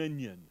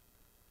dominion.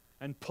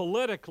 And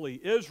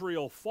politically,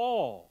 Israel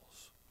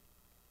falls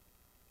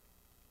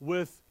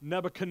with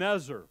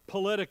Nebuchadnezzar.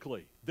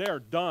 Politically, they're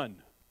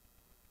done.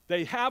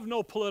 They have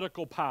no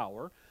political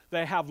power.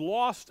 They have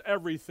lost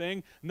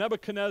everything.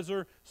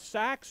 Nebuchadnezzar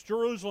sacks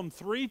Jerusalem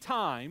 3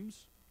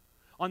 times.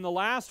 On the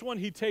last one,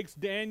 he takes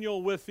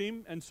Daniel with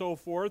him and so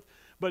forth.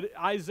 But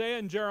Isaiah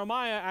and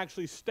Jeremiah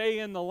actually stay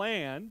in the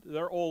land.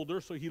 They're older,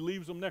 so he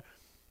leaves them there.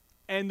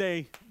 And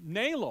they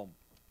nail them.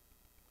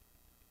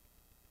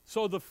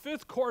 So the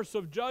fifth course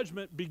of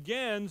judgment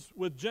begins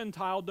with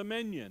Gentile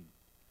dominion.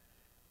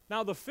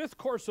 Now, the fifth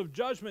course of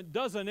judgment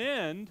doesn't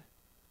end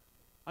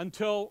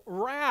until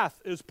wrath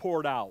is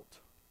poured out.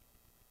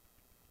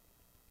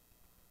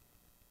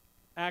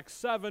 Acts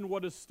 7,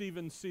 what does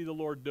Stephen see the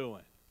Lord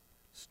doing?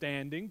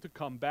 Standing to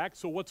come back.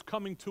 So what's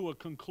coming to a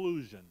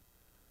conclusion?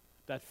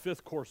 That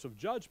fifth course of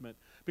judgment.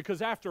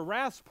 Because after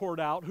wrath's poured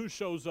out, who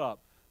shows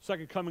up?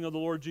 Second coming of the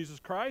Lord Jesus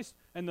Christ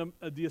and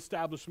the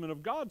establishment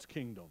of God's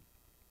kingdom.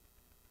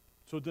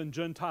 So then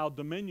Gentile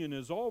dominion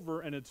is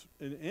over, and it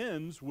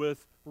ends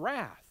with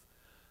wrath.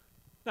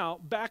 Now,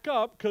 back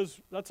up,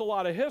 because that's a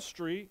lot of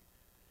history.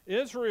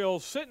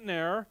 Israel's sitting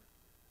there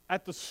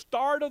at the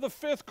start of the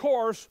fifth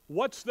course.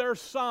 What's their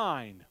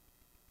sign?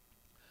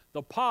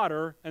 The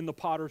potter and the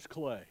potter's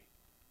clay.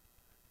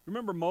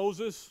 Remember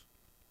Moses?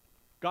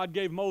 God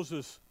gave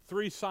Moses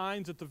 3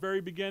 signs at the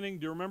very beginning.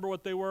 Do you remember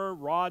what they were?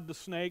 Rod the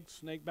snake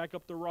back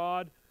up the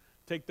rod,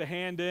 take the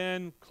hand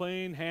in,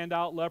 clean, hand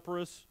out,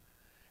 leprous,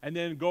 and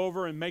then go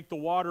over and make the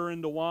water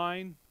into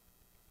wine.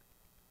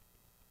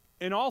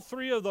 In all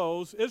 3 of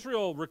those,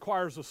 Israel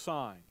requires a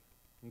sign.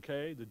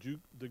 Okay,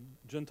 the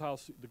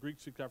Gentiles, the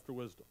Greeks seek after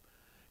wisdom.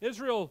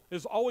 Israel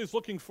is always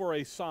looking for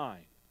a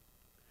sign.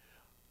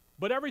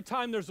 But every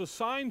time there's a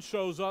sign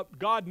shows up,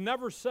 God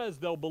never says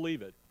they'll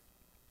believe it.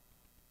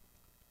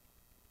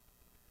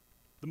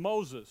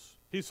 Moses,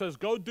 he says,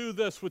 go do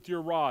this with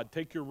your rod.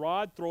 Take your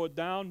rod, throw it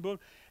down, boom.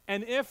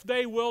 And if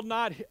they will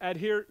not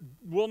adhere,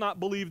 will not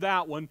believe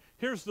that one,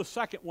 here's the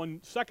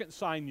second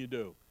sign you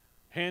do.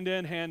 Hand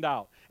in, hand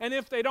out. And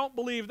if they don't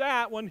believe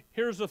that one,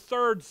 here's a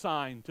third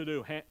sign to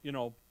do,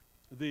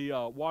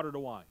 the water to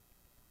wine.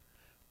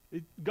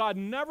 God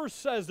never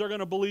says they're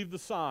going to believe the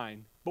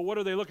sign, but what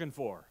are they looking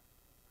for?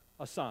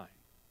 A sign.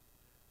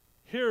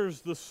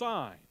 Here's the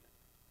sign.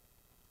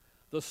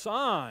 The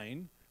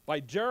sign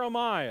by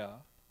Jeremiah,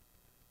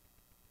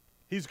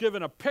 he's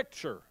given a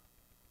picture.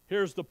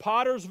 Here's the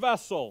potter's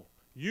vessel.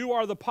 You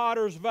are the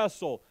potter's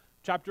vessel.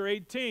 Chapter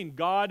 18,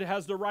 God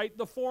has the right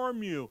to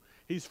form you.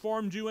 He's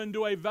formed you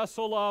into a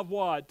vessel of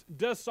what?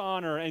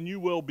 Dishonor, and you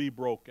will be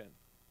broken.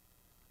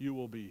 You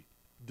will be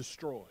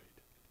destroyed.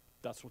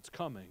 That's what's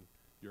coming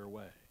your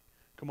way.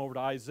 Come over to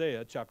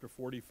Isaiah chapter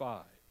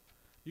 45.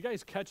 You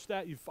guys catch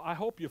that? I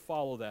hope you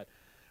follow that.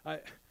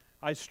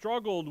 I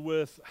struggled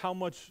with how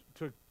much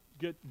to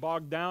get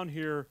bogged down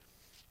here,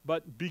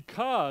 but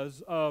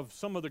because of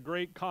some of the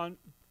great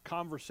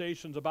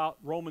conversations about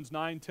Romans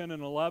 9, 10,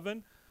 and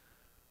 11,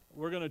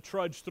 we're going to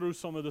trudge through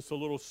some of this a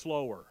little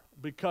slower.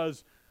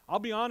 Because I'll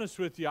be honest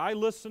with you, I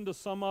listened to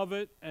some of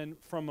it and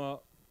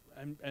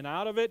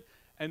out of it,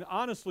 and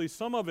honestly,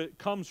 some of it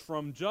comes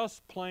from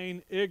just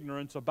plain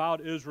ignorance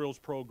about Israel's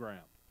program.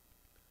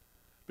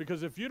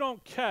 Because if you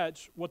don't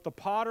catch what the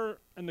potter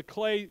and the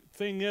clay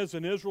thing is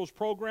in Israel's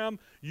program,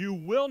 you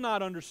will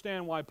not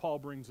understand why Paul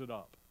brings it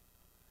up.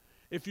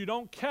 If you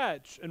don't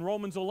catch in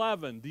Romans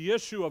 11 the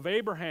issue of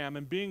Abraham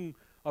and being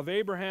of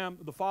Abraham,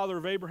 the father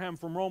of Abraham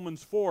from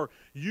Romans 4,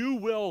 you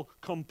will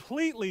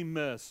completely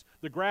miss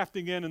the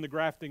grafting in and the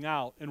grafting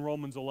out in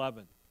Romans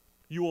 11.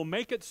 You will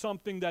make it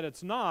something that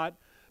it's not,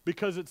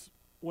 because it's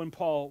when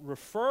Paul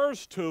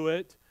refers to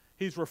it,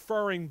 he's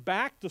referring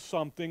back to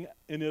something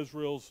in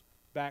Israel's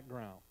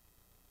background.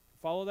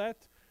 Follow that?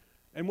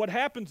 And what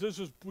happens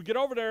is we get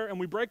over there and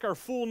we break our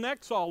fool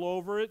necks all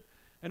over it,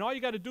 and all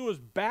you got to do is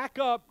back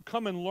up,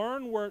 come and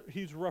learn where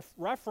he's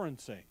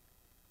referencing.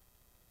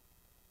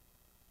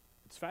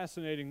 It's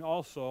fascinating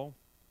also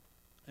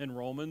in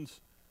Romans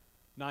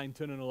 9,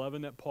 10, and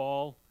 11 that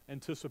Paul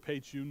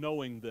anticipates you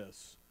knowing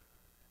this.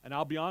 And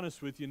I'll be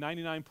honest with you,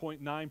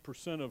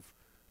 99.9% of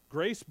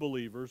grace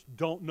believers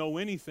don't know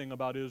anything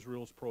about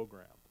Israel's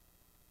program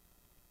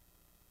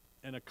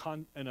in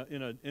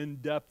an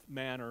in-depth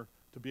manner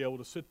to be able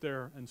to sit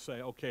there and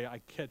say, okay,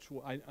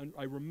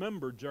 I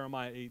remember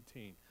Jeremiah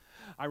 18.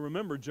 I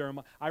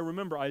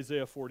remember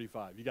Isaiah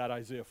 45. You got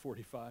Isaiah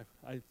 45?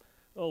 A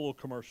little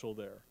commercial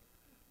there.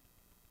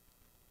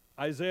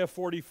 Isaiah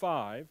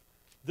 45,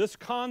 this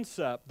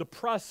concept, the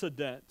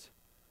precedent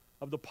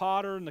of the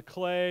potter and the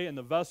clay and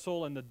the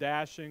vessel and the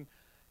dashing,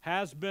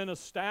 has been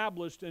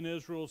established in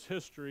Israel's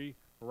history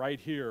right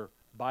here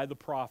by the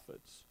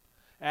prophets.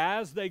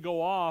 As they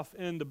go off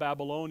into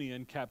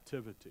Babylonian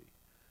captivity,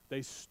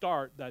 they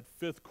start that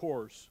fifth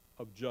course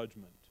of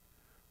judgment.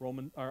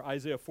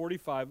 Isaiah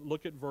 45,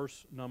 look at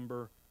verse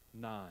number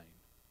 9.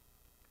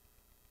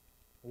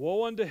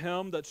 Woe unto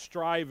him that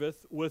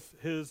striveth with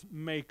his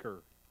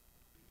maker.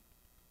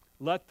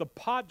 Let the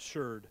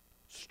potsherd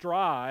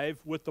strive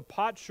with the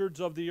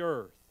potsherds of the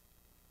earth.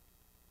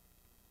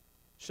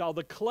 Shall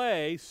the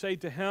clay say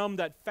to him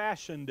that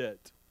fashioned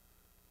it?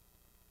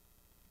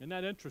 Isn't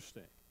that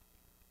interesting?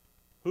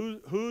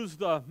 Who's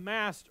the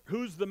master?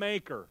 Who's the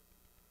maker?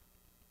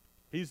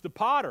 He's the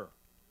potter.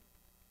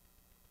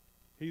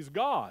 He's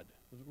God.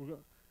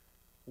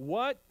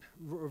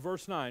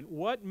 Verse 9,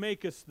 what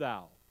makest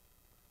thou?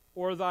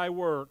 Or thy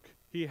work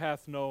he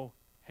hath no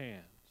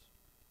hands.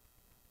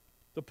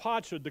 The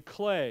potsherd, the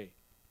clay,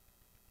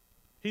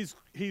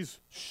 he's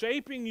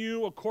shaping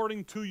you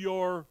according to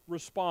your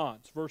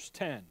response. Verse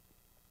 10.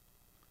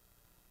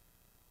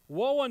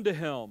 Woe unto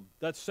him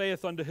that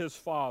saith unto his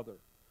father,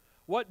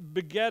 what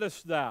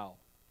begettest thou?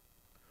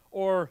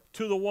 Or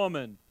to the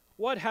woman,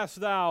 what hast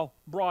thou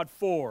brought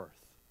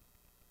forth?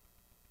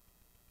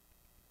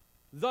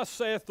 Thus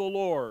saith the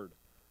Lord,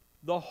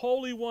 the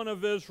Holy One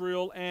of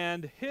Israel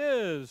and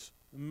his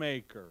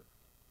Maker.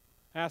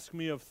 Ask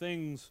me of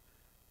things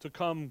to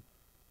come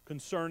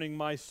concerning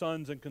my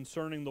sons and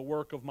concerning the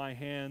work of my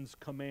hands,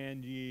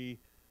 command ye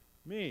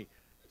me.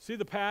 See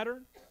the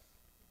pattern?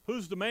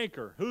 Who's the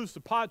maker? Who's the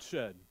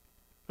potsherd?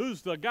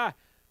 Who's the guy?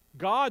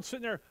 God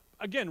sitting there.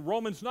 Again,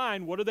 Romans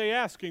 9, what are they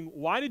asking?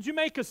 Why did you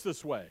make us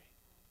this way?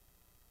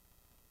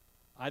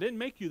 I didn't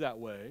make you that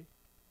way.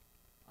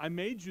 I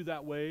made you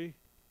that way.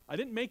 I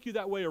didn't make you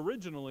that way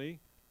originally.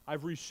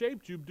 I've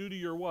reshaped you due to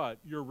your what?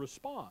 Your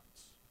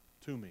response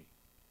to me.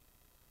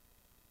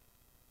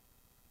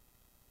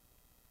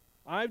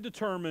 I've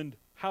determined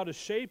how to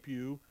shape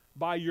you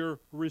by your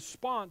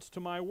response to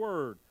my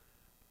word.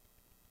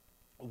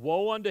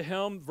 Woe unto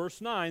him,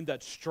 verse 9,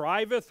 that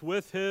striveth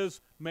with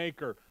his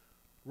maker.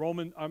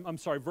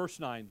 Verse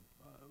 9.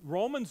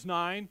 Romans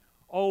 9,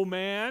 oh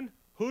man,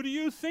 who do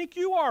you think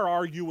you are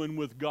arguing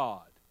with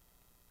God?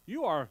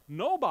 You are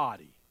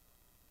nobody.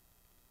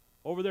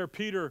 Over there,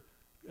 Peter,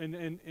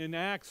 in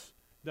Acts,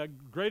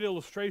 that great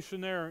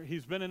illustration there,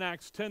 he's been in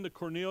Acts 10 to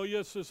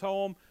Cornelius'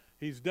 home.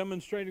 He's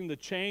demonstrating the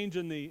change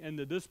in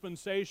the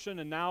dispensation,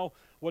 and now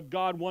what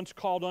God once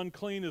called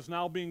unclean is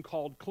now being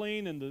called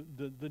clean in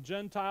the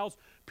Gentiles.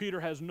 Peter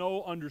has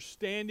no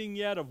understanding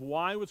yet of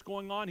why what's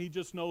going on. He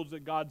just knows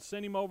that God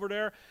sent him over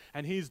there,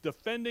 and he's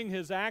defending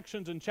his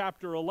actions in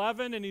chapter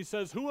 11, and he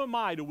says, who am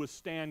I to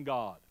withstand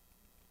God?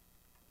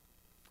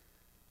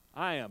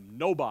 I am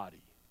nobody.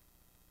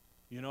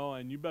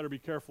 And you better be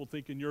careful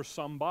thinking you're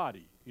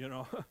somebody,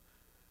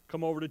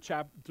 Come over to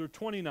chapter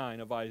 29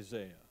 of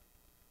Isaiah.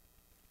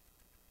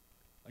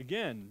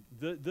 Again,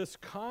 this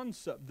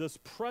concept, this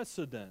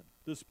precedent,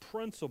 this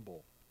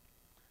principle,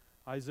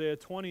 Isaiah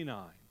 29,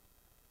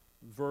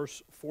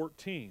 verse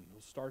 14.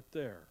 We'll start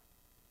there.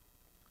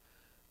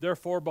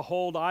 Therefore,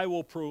 behold, I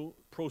will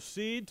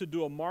proceed to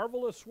do a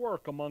marvelous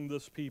work among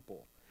this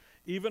people,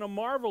 even a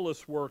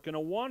marvelous work and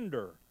a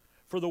wonder.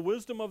 For the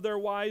wisdom of their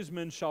wise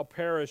men shall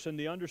perish, and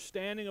the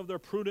understanding of their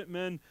prudent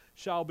men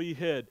shall be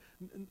hid.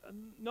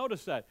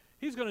 Notice that.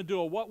 He's going to do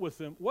a what with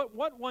them?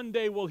 What one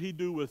day will he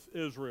do with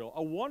Israel?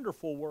 A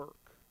wonderful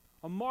work,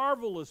 a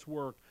marvelous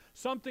work,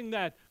 something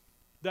that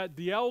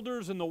the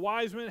elders and the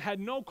wise men had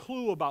no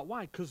clue about.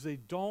 Why? Because they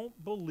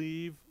don't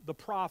believe the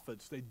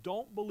prophets. They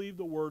don't believe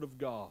the word of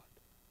God.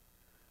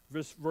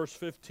 Verse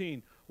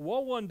 15,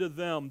 woe unto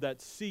them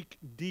that seek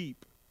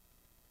deep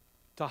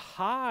to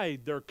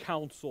hide their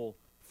counsel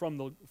from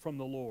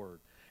the Lord,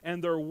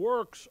 and their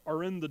works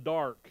are in the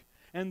dark,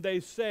 and they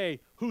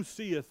say, who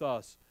seeth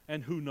us?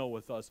 And who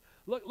knoweth us?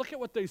 Look at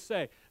what they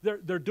say.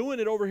 They're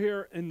doing it over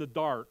here in the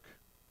dark.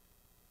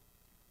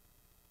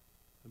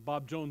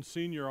 Bob Jones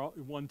Sr.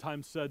 one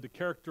time said, the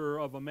character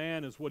of a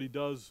man is what he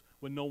does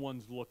when no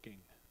one's looking.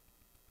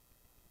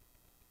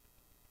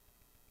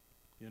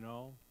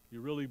 You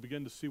really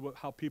begin to see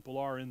how people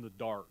are in the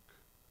dark.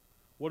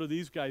 What are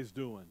these guys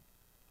doing?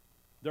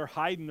 They're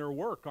hiding their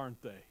work,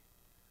 aren't they?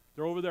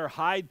 They're over there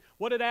hide.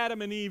 What did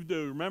Adam and Eve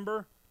do?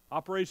 Remember?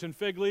 Operation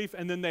Fig Leaf.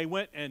 And then they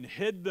went and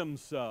hid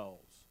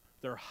themselves.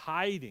 They're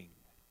hiding.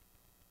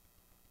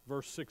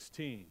 Verse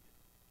 16.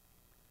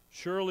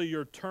 Surely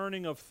your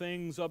turning of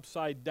things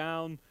upside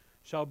down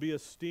shall be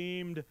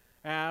esteemed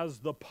as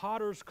the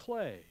potter's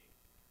clay.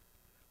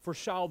 For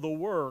shall the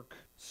work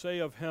say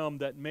of him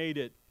that made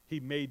it, he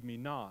made me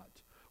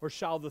not? Or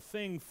shall the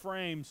thing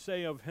framed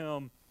say of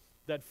him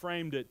that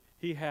framed it,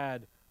 he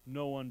had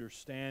no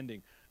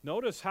understanding?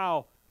 Notice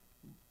how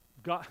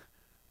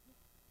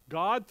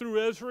God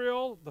through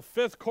Israel, the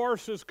fifth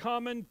course is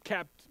coming,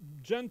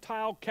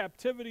 Gentile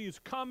captivity is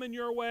coming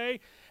your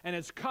way, and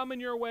it's coming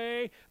your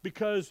way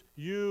because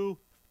you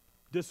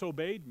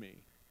disobeyed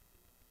me.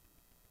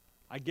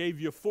 I gave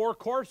you 4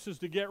 courses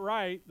to get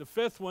right. The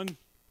 5th one,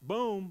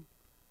 boom,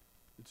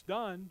 it's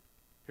done.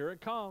 Here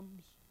it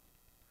comes.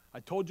 I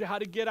told you how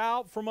to get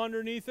out from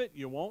underneath it.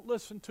 You won't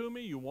listen to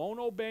me. You won't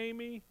obey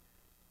me.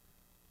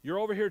 You're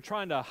over here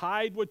trying to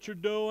hide what you're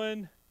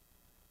doing.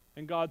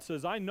 And God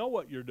says, I know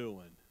what you're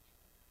doing.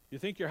 You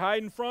think you're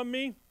hiding from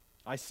me?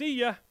 I see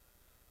you.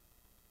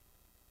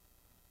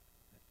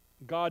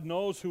 God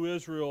knows who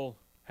Israel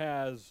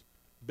has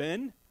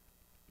been,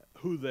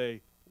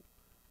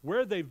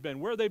 where they've been.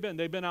 Where they've been?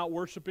 They've been out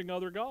worshiping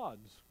other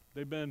gods.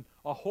 They've been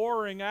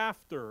whoring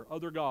after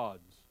other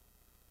gods.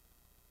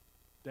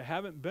 They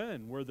haven't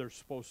been where they're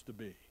supposed to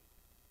be.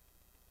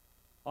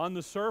 On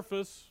the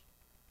surface,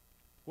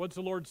 what's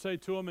the Lord say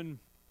to them in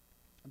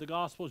the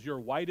Gospels? You're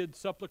whited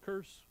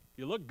sepulchres.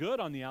 You look good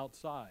on the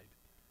outside.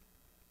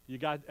 You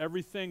got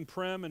everything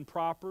prim and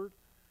proper.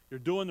 You're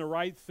doing the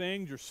right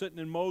things. You're sitting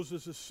in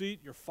Moses' seat.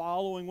 You're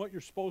following what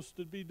you're supposed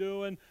to be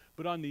doing.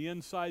 But on the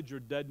inside, you're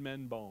dead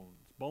men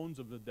bones, bones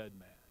of the dead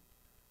man.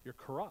 You're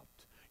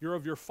corrupt. You're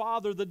of your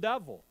father, the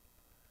devil.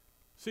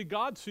 See,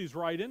 God sees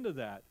right into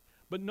that.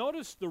 But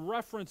notice the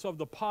reference of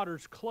the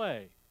potter's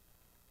clay.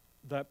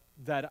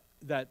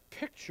 That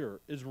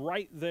picture is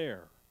right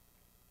there.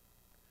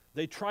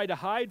 They try to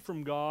hide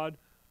from God,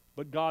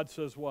 but God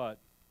says what?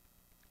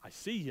 I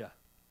see you.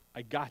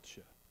 I got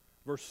you.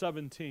 Verse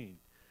 17.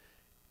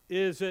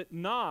 Is it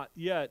not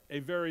yet a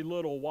very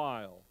little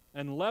while,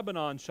 and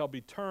Lebanon shall be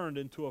turned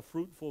into a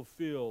fruitful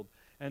field,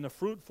 and the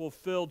fruitful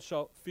field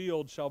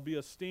shall be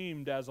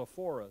esteemed as a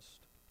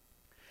forest?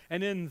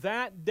 And in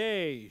that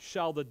day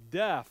shall the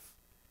deaf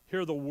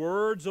hear the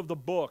words of the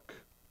book,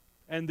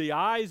 and the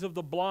eyes of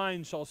the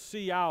blind shall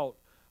see out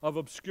of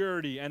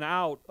obscurity and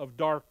out of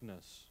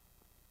darkness.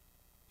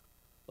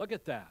 Look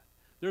at that.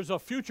 There's a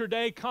future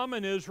day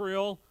coming,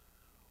 Israel,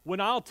 when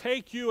I'll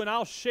take you and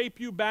I'll shape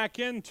you back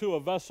into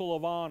a vessel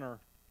of honor.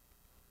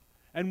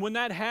 And when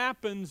that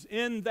happens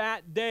in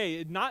that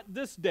day, not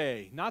this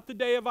day, not the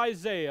day of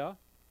Isaiah,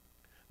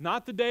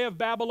 not the day of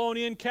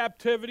Babylonian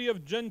captivity,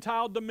 of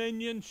Gentile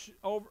dominion,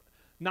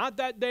 not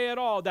that day at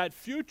all, that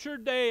future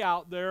day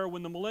out there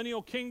when the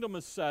millennial kingdom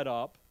is set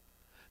up,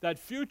 that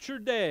future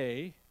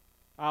day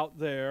out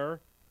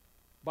there,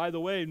 by the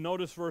way,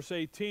 notice verse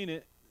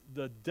 18,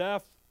 the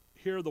deaf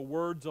hear the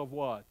words of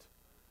what?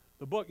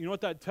 The book. You know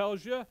what that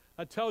tells you?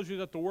 That tells you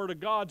that the Word of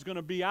God's going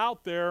to be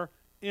out there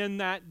in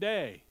that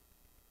day.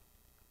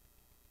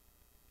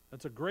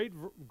 That's a great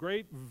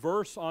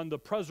verse on the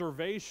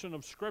preservation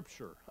of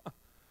Scripture.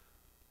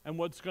 And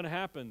what's going to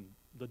happen?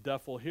 The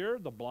deaf will hear,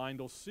 the blind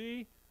will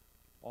see.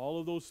 All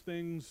of those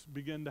things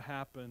begin to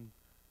happen,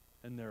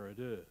 and there it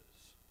is.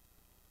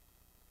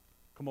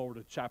 Come over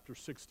to chapter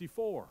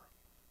 64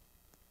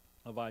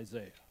 of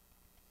Isaiah.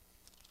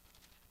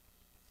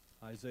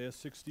 Isaiah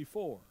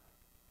 64.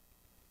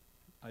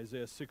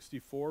 Isaiah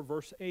 64,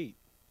 verse 8.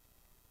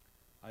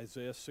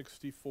 Isaiah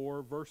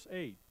 64, verse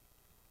 8.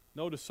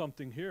 Notice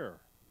something here.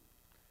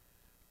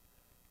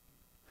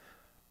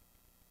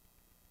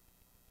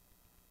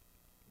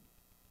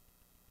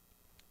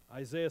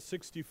 Isaiah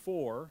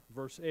 64,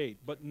 verse 8.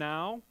 But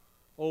now,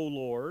 O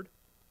Lord,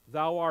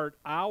 thou art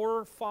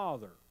our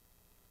Father.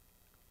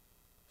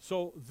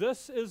 So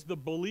this is the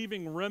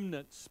believing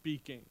remnant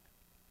speaking.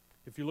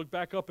 If you look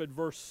back up at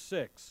verse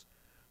 6,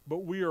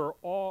 but we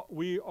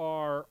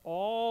are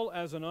all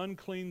as an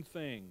unclean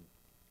thing,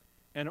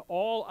 and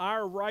all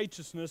our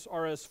righteousness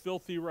are as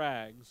filthy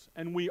rags,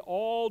 and we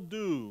all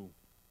do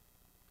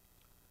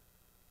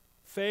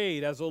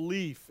fade as a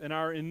leaf, and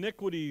our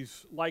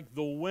iniquities like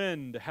the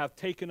wind have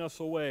taken us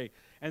away.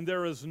 And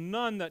there is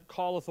none that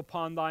calleth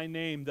upon thy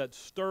name, that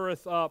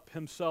stirreth up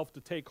himself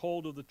to take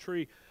hold of the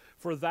tree.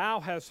 For thou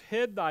hast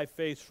hid thy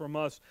face from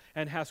us,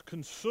 and hast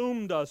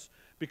consumed us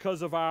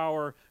because of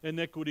our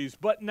iniquities.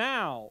 But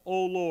now,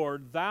 O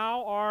Lord,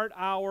 thou art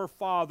our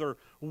Father.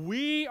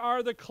 We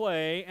are the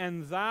clay,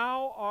 and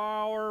thou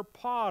our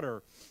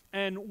potter,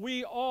 and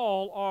we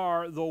all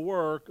are the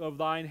work of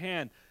thine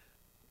hand.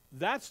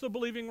 That's the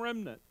believing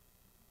remnant.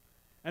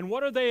 And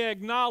what are they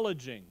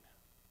acknowledging?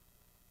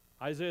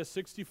 Isaiah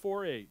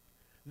 64:8.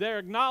 They're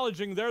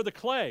acknowledging they're the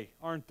clay,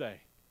 aren't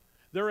they?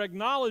 They're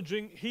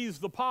acknowledging he's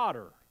the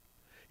potter.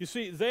 You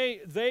see,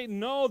 they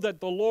know that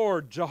the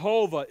Lord,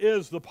 Jehovah,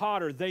 is the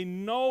potter. They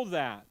know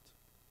that.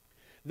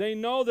 They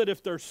know that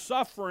if they're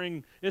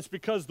suffering, it's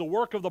because the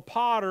work of the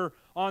potter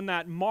on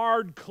that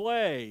marred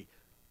clay,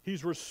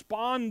 he's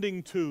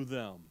responding to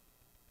them.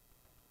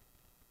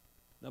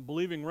 The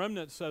believing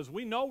remnant says,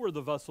 we know we're the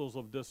vessels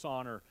of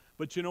dishonor,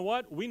 but you know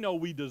what? We know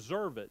we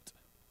deserve it.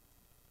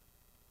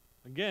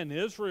 Again,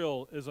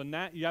 Israel is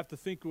you have to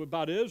think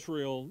about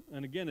Israel,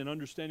 and again, in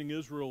understanding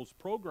Israel's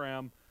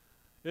program,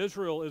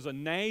 Israel is a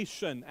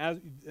nation.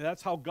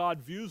 That's how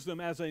God views them,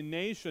 as a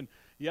nation.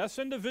 Yes,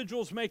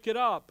 individuals make it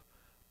up.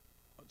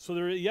 So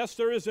yes,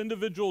 there is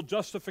individual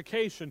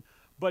justification,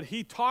 but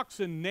he talks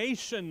in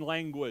nation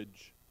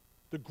language,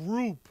 the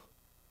group.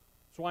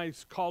 That's why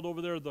it's called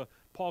over there,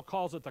 Paul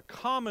calls it the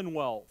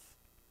commonwealth.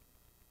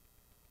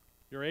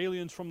 You're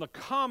aliens from the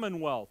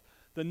commonwealth,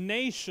 the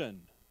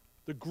nation,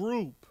 the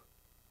group.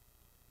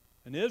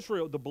 And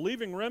Israel, the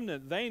believing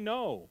remnant, they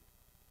know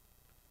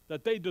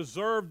that they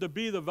deserve to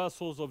be the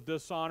vessels of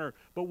dishonor.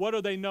 But what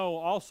do they know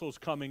also is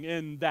coming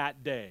in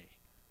that day?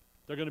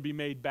 They're going to be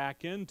made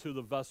back into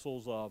the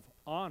vessels of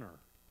honor.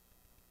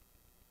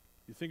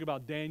 You think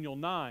about Daniel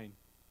 9.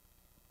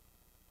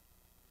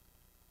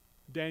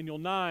 Daniel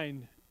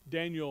 9,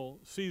 Daniel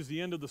sees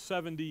the end of the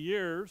 70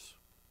 years.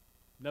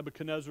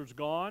 Nebuchadnezzar's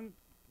gone.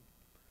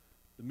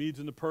 The Medes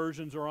and the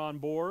Persians are on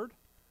board.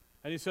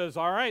 And he says,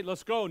 all right,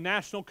 let's go.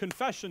 National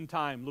confession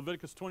time.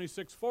 Leviticus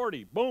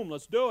 26:40. Boom,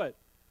 let's do it.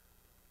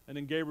 And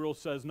then Gabriel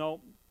says,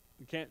 no,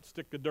 you can't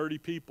stick the dirty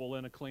people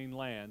in a clean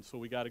land, so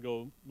we got to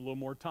go a little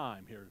more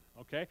time here,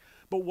 okay?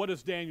 But what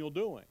is Daniel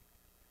doing?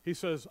 He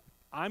says,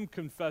 I'm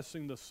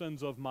confessing the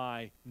sins of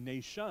my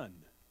nation.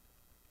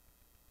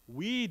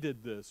 We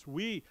did this.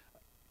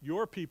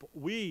 your people,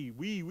 we,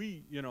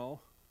 you know.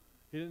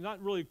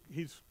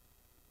 He's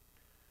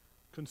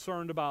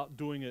concerned about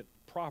doing it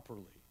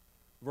properly.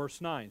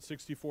 Verse 9,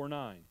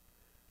 64:9.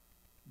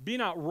 Be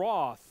not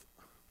wroth,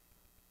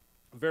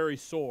 very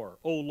sore,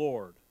 O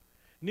Lord,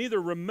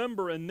 neither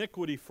remember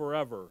iniquity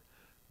forever.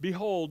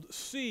 Behold,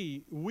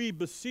 see, we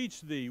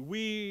beseech thee,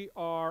 we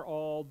are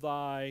all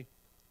thy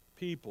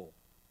people.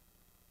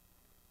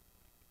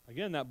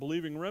 Again, that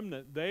believing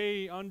remnant,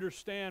 they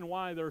understand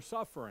why they're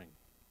suffering.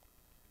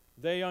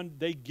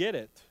 They get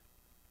it.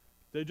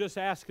 They're just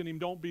asking him,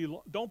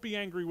 don't be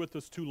angry with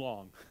us too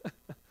long.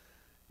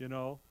 You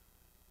know,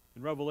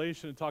 in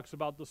Revelation it talks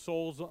about the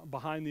souls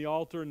behind the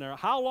altar, and they're,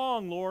 how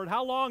long, Lord?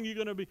 How long are you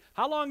going to be?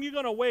 How long are you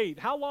going to wait?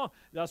 How long?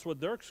 That's what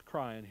they're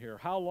crying here.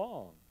 How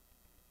long?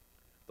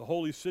 The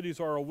holy cities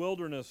are a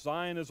wilderness.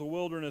 Zion is a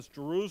wilderness.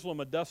 Jerusalem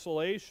a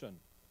desolation.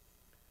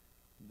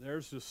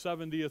 There's the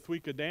 70th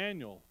week of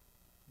Daniel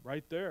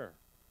right there.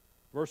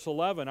 Verse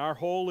 11, our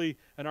holy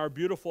and our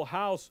beautiful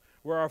house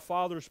where our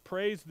fathers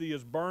praised thee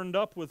is burned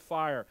up with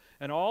fire,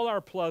 and all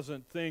our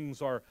pleasant things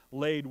are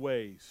laid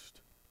waste.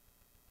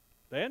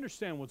 They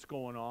understand what's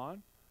going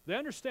on. They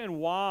understand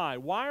why.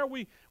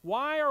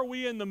 Why are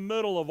we in the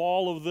middle of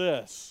all of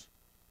this?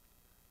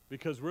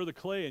 Because we're the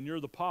clay and you're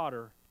the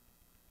potter,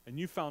 and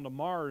you found a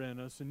marred in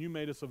us, and you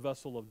made us a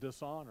vessel of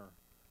dishonor.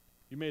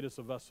 You made us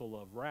a vessel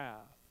of wrath.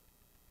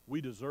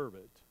 We deserve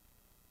it.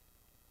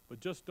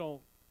 But just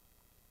don't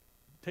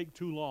take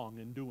too long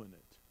in doing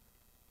it.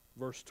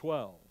 Verse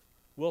 12,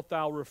 wilt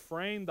thou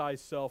refrain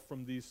thyself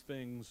from these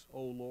things,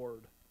 O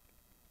Lord?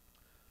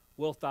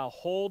 Wilt thou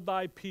hold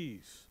thy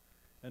peace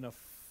and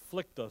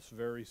afflict us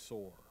very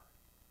sore?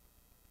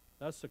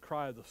 That's the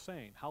cry of the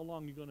saint. How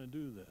long are you going to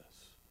do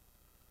this?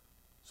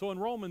 So in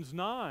Romans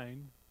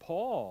 9,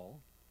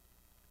 Paul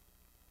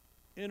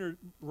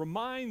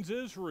reminds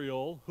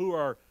Israel, who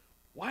are,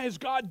 why is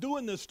God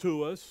doing this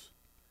to us?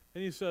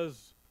 And he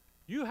says,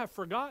 you have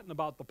forgotten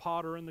about the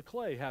potter and the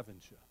clay,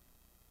 haven't you?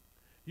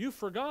 You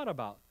forgot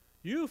about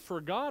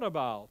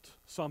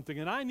something,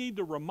 and I need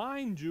to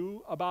remind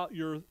you about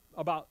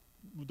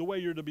the way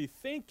you're to be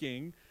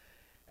thinking,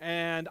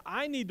 and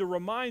I need to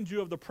remind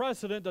you of the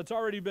precedent that's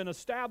already been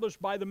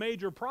established by the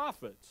major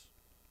prophets.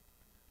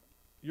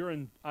 You're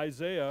in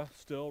Isaiah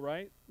still,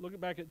 right? Look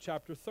back at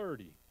chapter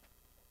 30.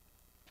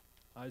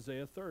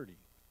 Isaiah 30.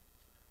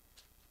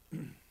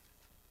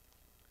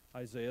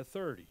 Isaiah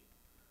 30.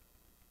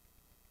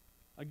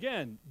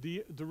 Again,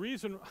 the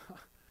reason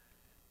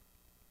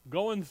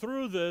going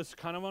through this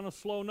kind of on a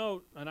slow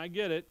note, and I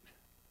get it,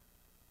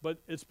 but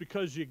it's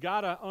because you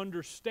got to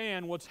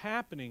understand what's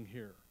happening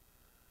here.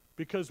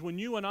 Because when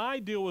you and I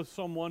deal with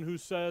someone who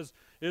says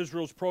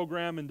Israel's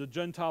program and the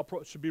Gentile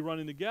should be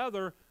running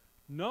together,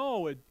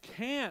 no, it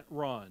can't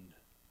run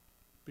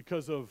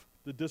because of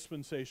the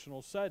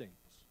dispensational settings.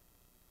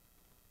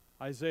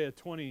 Isaiah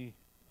 30,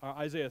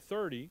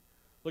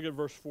 look at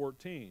verse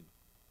 14.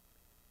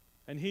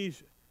 And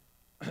he's,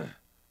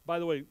 by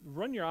the way,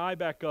 run your eye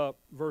back up,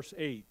 verse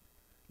 8.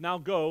 Now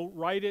go,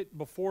 write it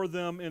before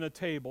them in a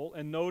table,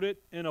 and note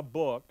it in a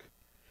book,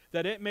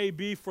 that it may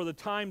be for the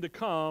time to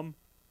come,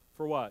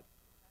 for what?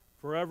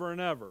 Forever and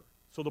ever.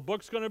 So the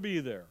book's going to be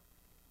there.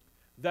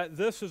 That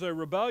this is a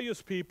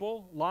rebellious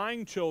people,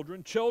 lying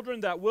children, children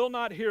that will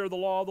not hear the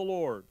law of the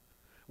Lord.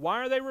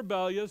 Why are they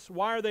rebellious?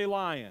 Why are they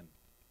lying?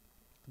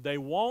 They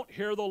won't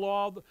hear the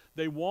law,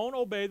 they won't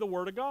obey the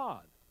word of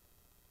God.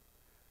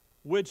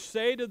 Which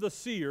say to the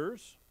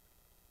seers,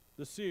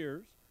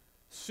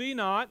 see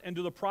not, and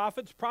to the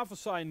prophets,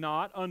 prophesy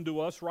not unto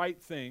us right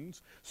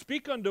things.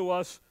 Speak unto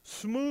us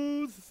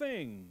smooth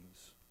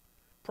things.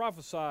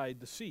 Prophesy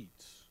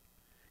deceits.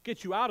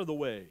 Get you out of the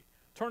way.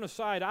 Turn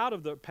aside out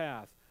of the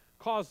path.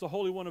 Cause the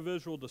Holy One of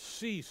Israel to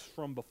cease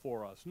from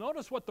before us.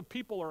 Notice what the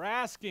people are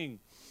asking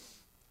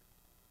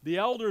the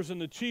elders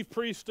and the chief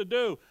priests to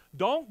do.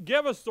 Don't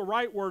give us the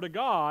right word of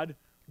God.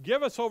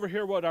 Give us over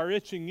here what our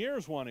itching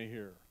ears want to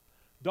hear.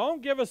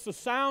 Don't give us the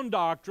sound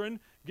doctrine.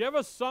 Give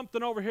us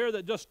something over here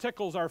that just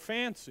tickles our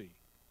fancy.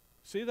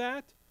 See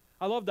that?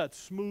 I love that,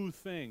 smooth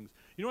things.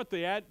 You know what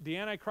the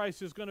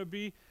Antichrist is going to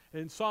be?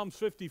 In Psalms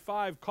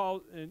 55,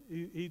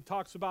 he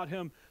talks about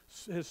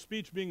his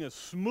speech being as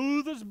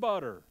smooth as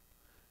butter.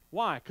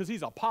 Why? Because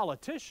he's a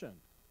politician.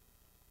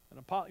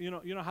 And you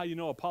know how you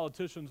know a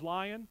politician's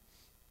lying?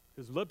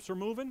 His lips are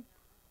moving.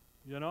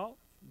 You know,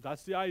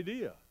 that's the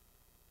idea.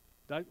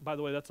 That, by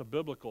the way, that's a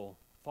biblical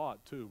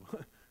thought too.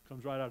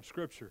 Comes right out of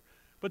Scripture.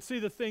 But see,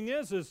 the thing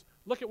is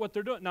look at what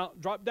they're doing. Now,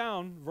 drop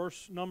down,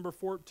 verse number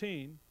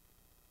 14.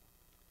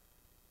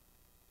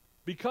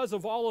 Because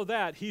of all of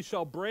that, he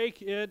shall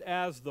break it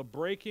as the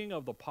breaking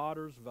of the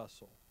potter's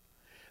vessel.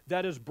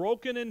 That is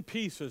broken in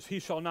pieces, he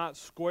shall not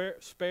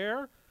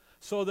spare,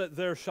 so that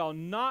there shall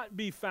not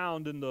be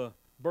found in the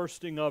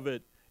bursting of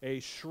it a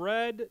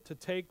shred to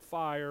take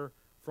fire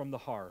from the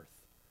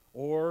hearth,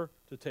 or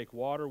to take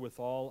water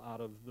withal out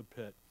of the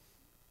pit.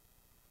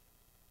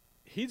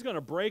 He's going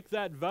to break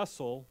that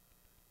vessel.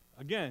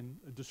 Again,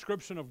 a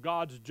description of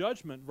God's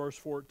judgment, verse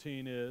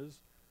 14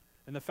 is,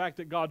 and the fact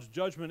that God's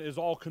judgment is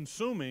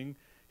all-consuming,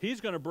 He's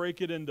going to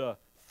break it into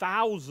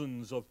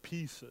thousands of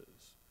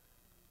pieces.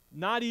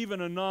 Not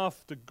even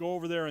enough to go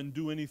over there and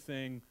do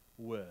anything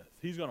with.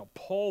 He's going to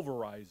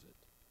pulverize it.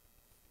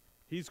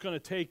 He's going to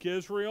take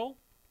Israel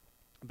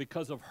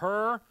because of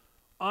her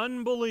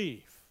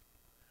unbelief,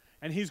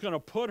 and he's going to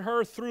put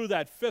her through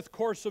that fifth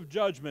course of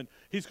judgment.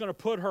 He's going to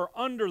put her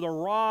under the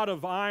rod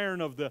of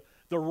iron of the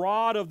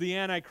rod of the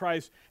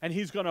Antichrist, and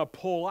he's going to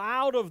pull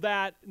out of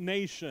that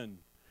nation.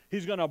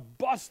 He's going to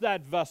bust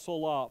that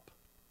vessel up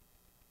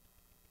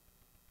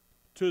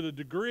to the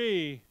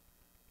degree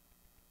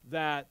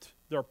that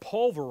they're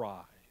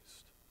pulverized.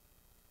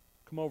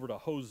 Come over to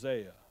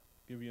Hosea.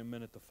 Give you a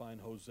minute to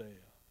find Hosea.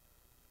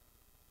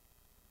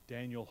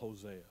 Daniel,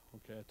 Hosea.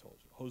 Okay, I told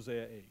you.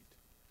 Hosea 8.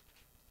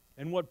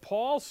 And what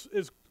Paul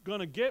is going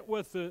to get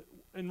with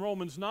in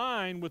Romans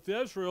 9 with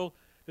Israel,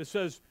 it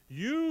says,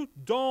 you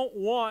don't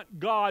want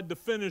God to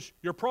finish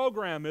your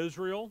program,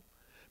 Israel,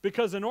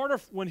 because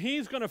when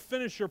he's going to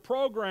finish your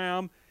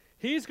program,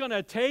 he's going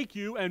to take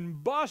you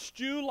and bust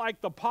you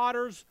like the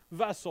potter's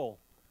vessel.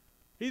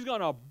 He's going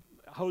to,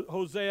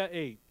 Hosea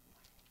 8,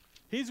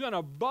 he's going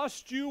to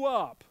bust you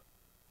up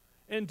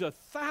into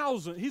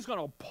thousands. He's going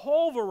to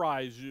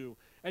pulverize you,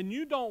 and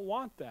you don't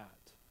want that.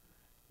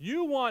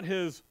 You want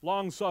his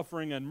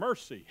long-suffering and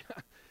mercy.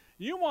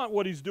 You want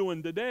what he's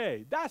doing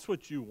today. That's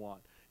what you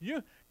want.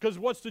 Because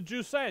what's the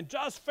Jews saying?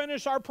 Just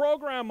finish our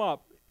program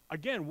up.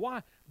 Again,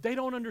 why? They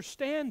don't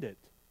understand it.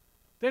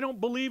 They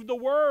don't believe the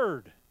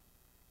word.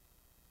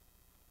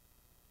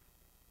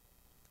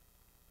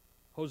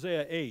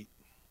 Hosea 8.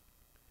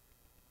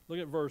 Look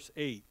at verse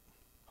 8.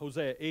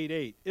 Hosea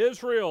 8:8.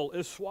 Israel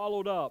is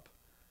swallowed up.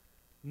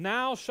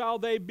 Now shall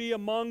they be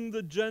among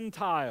the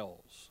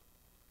Gentiles,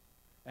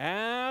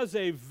 as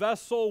a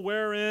vessel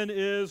wherein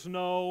is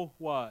no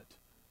what?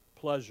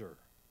 Pleasure.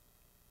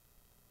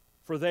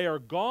 For they are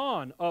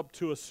gone up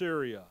to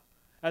Assyria,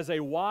 as a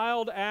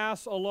wild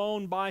ass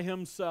alone by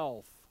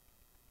himself.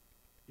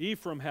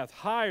 Ephraim hath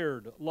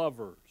hired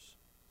lovers.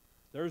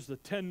 There's the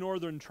 10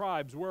 northern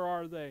tribes. Where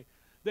are they?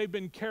 They've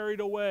been carried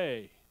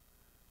away.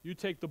 You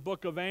take the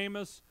book of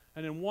Amos,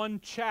 and in one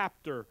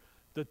chapter,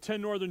 the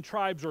 10 northern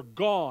tribes are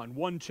gone.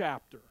 One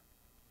chapter.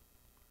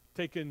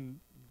 Taking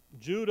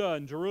Judah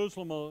and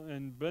Jerusalem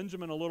and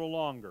Benjamin a little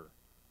longer,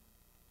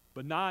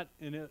 but not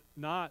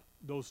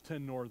those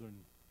 10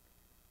 northern.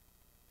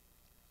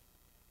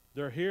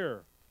 They're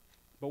here,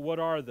 but what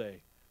are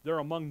they? They're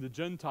among the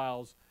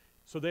Gentiles.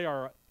 So they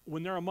are,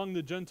 when they're among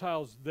the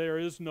Gentiles, there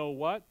is no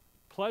what?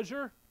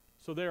 Pleasure.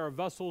 So they are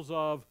vessels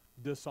of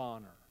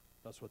dishonor.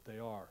 That's what they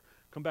are.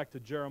 Come back to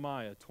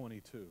Jeremiah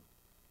 22.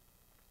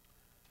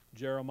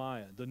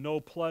 Jeremiah, the no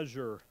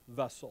pleasure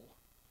vessel.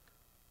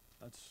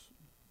 That's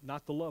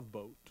not the love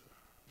boat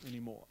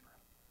anymore.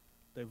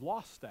 They've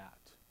lost that.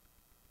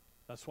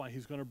 That's why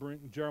he's going to bring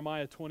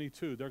Jeremiah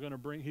 22.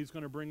 He's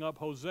going to bring up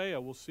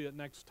Hosea. We'll see it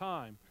next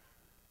time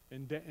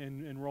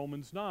in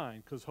Romans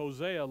 9, because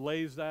Hosea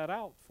lays that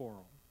out for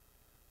them.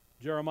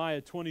 Jeremiah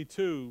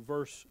 22,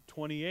 verse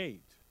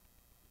 28.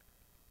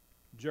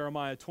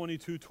 Jeremiah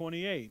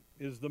 22:28.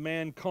 Is the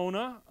man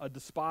Konah a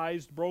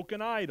despised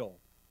broken idol?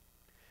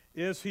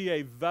 Is he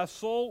a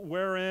vessel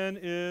wherein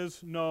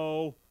is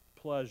no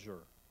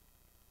pleasure?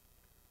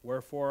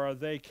 Wherefore are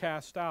they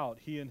cast out,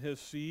 he and his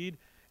seed,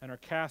 and are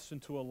cast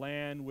into a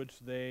land which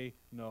they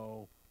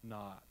know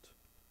not.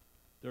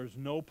 There's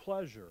no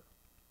pleasure.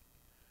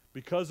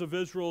 Because of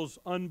Israel's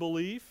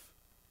unbelief,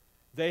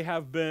 they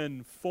have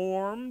been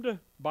formed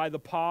by the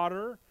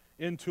potter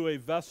into a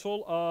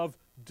vessel of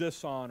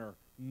dishonor.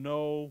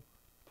 No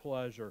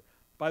pleasure.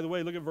 By the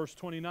way, look at verse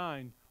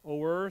 29.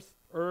 O earth,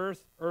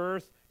 earth,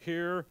 earth,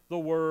 hear the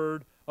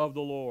word of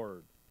the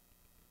Lord.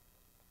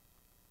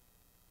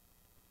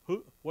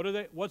 What are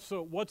they? What's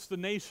the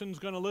nations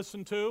going to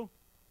listen to?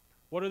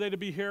 What are they to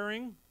be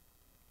hearing?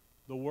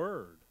 The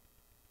word.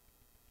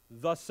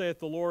 Thus saith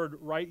the Lord,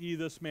 write ye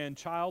this man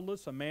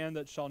childless, a man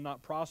that shall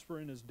not prosper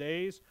in his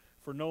days,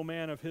 for no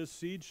man of his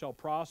seed shall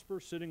prosper,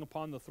 sitting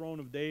upon the throne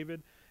of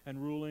David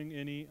and ruling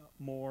any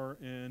more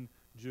in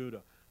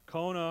Judah.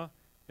 Konah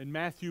in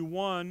Matthew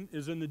 1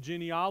 is in the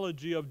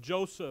genealogy of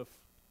Joseph.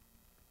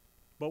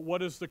 But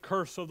what is the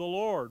curse of the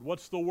Lord?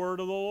 What's the word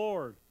of the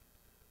Lord?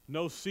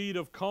 No seed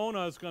of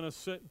Konah is going to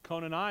sit.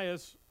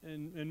 Conanias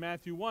in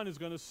Matthew 1 is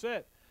going to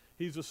sit.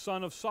 He's a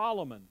son of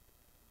Solomon.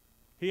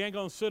 He ain't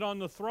going to sit on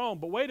the throne.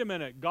 But wait a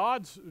minute.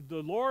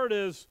 The Lord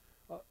is,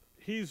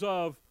 he's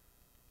of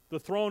the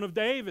throne of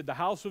David, the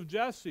house of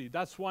Jesse.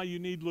 That's why you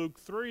need Luke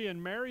 3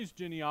 and Mary's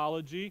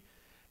genealogy.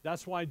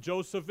 That's why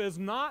Joseph is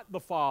not the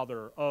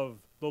father of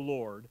the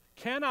Lord,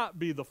 cannot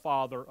be the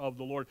father of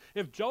the Lord.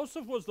 If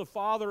Joseph was the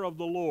father of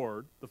the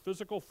Lord, the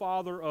physical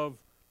father of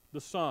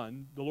the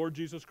Son, the Lord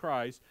Jesus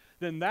Christ,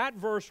 then that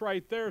verse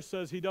right there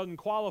says he doesn't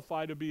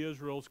qualify to be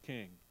Israel's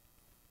king.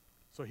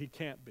 So he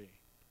can't be.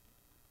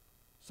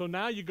 So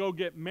now you go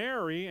get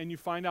Mary, and you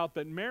find out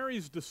that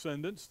Mary's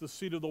descendants, the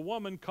seed of the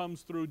woman,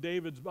 comes through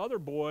David's other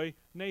boy,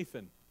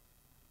 Nathan.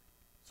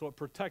 So it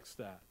protects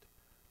that.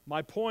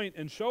 My point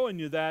in showing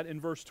you that in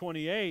verse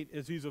 28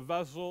 is he's a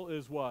vessel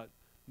is what?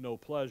 No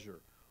pleasure.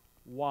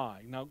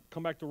 Why? Now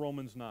come back to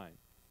Romans 9.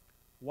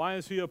 Why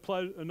is he a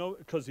pleasure? No,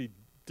 because he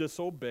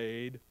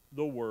disobeyed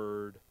the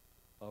word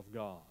of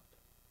God.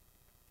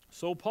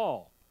 So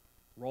Paul,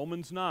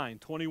 Romans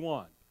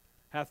 9:21,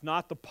 hath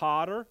not the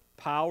potter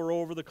power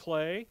over the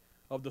clay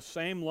of the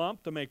same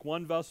lump to make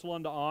one vessel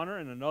unto honor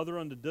and another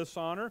unto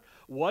dishonor?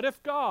 What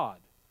if God,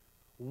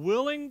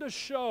 willing to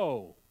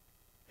show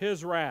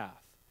his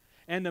wrath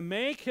and to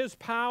make his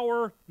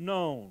power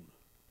known,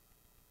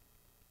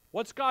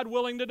 what's God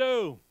willing to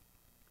do?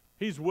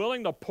 He's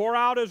willing to pour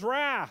out his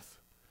wrath.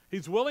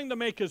 He's willing to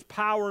make his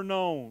power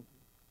known.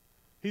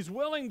 He's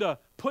willing to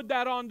put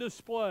that on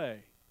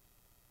display.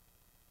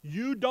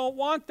 You don't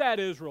want that,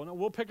 Israel. Now,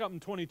 we'll pick up in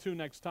 22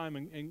 next time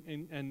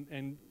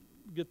and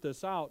get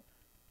this out.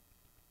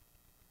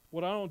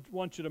 What I don't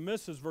want you to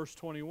miss is verse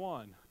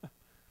 21.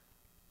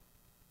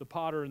 The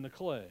potter and the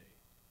clay.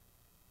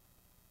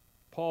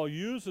 Paul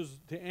uses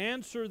to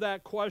answer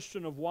that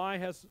question of why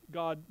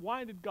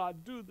did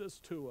God do this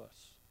to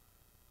us?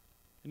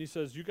 And he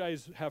says, you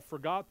guys have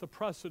forgot the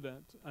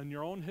precedent in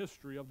your own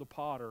history of the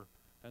potter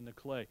and the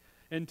clay.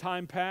 In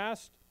time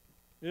past,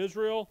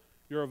 Israel,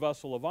 you're a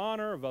vessel of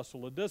honor, a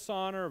vessel of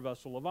dishonor, a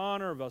vessel of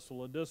honor, a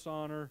vessel of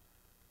dishonor.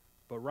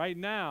 But right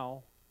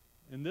now,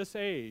 in this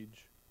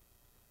age,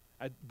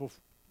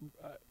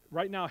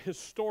 right now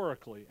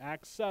historically,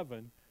 Acts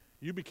 7,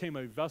 you became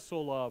a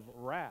vessel of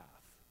wrath.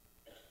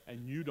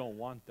 And you don't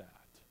want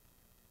that.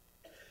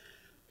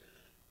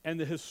 And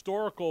the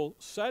historical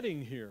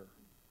setting here,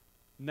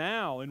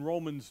 now in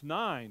Romans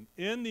 9,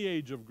 in the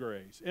age of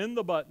grace, in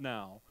the but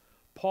now,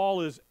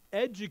 Paul is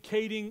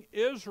educating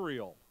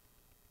Israel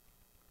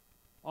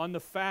on the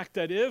fact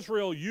that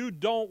Israel, you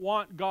don't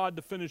want God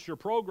to finish your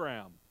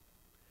program.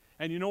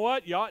 And you know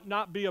what? You ought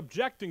not be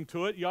objecting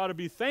to it. You ought to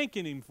be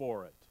thanking him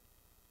for it.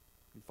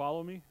 You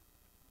follow me?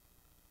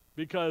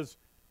 Because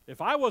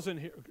if I wasn't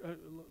here,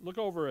 look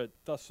over at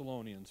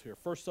Thessalonians here,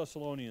 1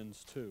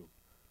 Thessalonians 2.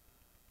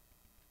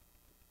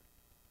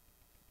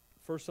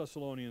 1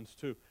 Thessalonians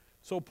 2.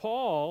 So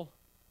Paul,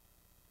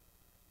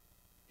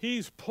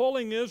 he's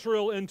pulling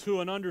Israel into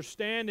an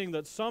understanding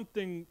that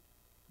something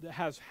that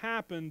has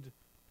happened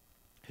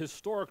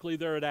historically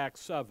there at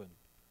Acts 7,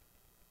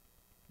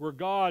 where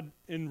God,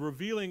 in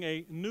revealing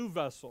a new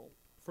vessel,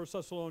 1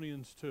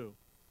 Thessalonians 2,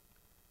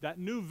 that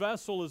new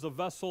vessel is a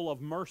vessel of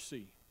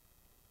mercy.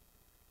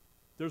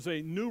 There's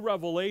a new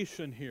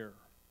revelation here.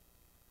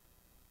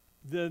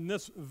 Then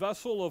this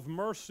vessel of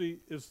mercy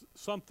is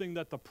something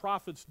that the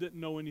prophets didn't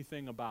know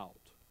anything about.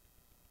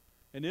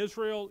 In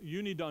Israel,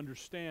 you need to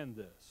understand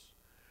this.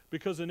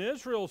 Because in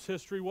Israel's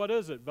history, what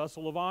is it?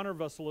 Vessel of honor,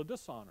 vessel of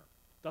dishonor.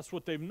 That's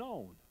what they've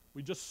known.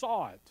 We just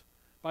saw it.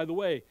 By the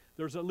way,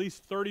 there's at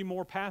least 30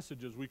 more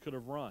passages we could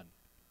have run.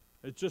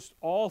 It's just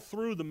all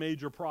through the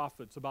major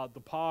prophets about the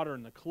potter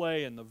and the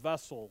clay and the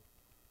vessel.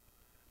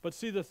 But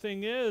see, the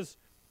thing is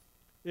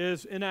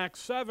in Acts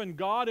 7,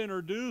 God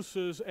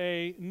introduces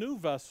a new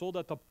vessel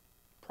that the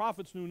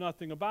prophets knew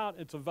nothing about.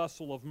 It's a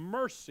vessel of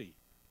mercy.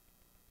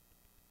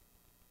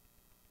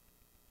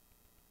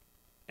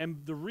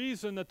 And the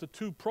reason that the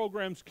two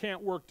programs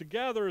can't work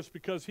together is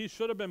because he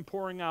should have been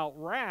pouring out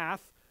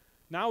wrath.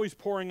 Now he's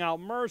pouring out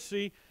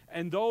mercy,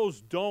 and those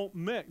don't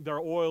mix. They're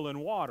oil and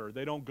water.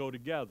 They don't go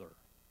together.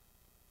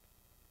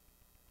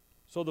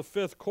 So the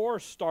fifth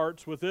course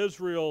starts with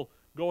Israel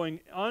going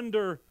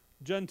under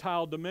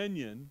Gentile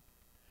dominion,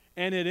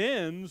 and it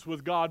ends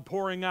with God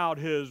pouring out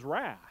his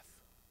wrath.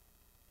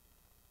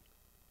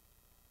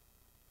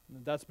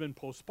 And that's been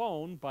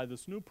postponed by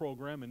this new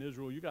program in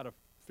Israel. You got to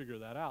figure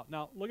that out.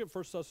 Now, look at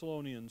 1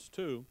 Thessalonians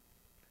 2.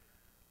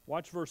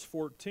 Watch verse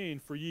 14.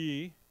 For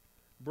ye,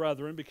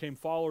 brethren, became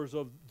followers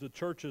of the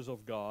churches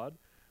of God,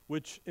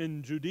 which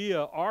in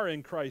Judea are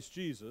in Christ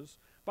Jesus.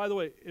 By the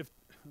way,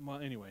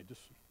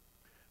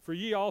 for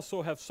ye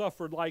also have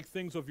suffered like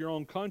things of your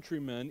own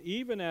countrymen,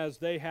 even as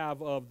they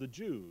have of the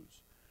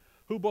Jews,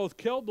 who both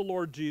killed the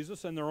Lord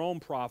Jesus and their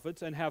own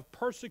prophets, and have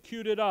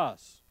persecuted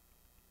us.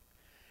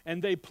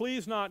 And they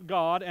please not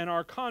God, and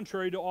are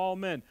contrary to all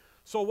men.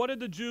 So what did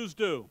the Jews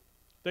do?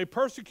 They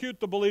persecute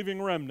the believing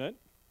remnant.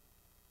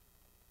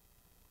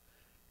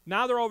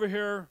 Now they're over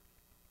here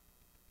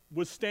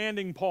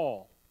withstanding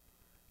Paul.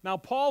 Now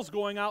Paul's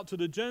going out to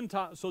the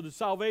Gentiles, so the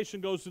salvation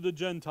goes to the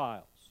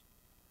Gentiles.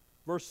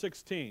 Verse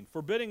 16,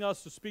 forbidding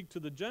us to speak to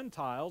the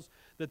Gentiles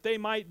that they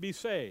might be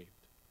saved,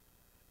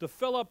 to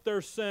fill up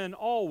their sin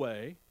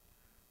always.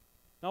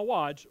 Now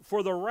watch,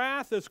 for the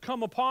wrath is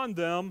come upon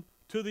them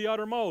to the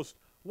uttermost.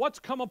 What's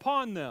come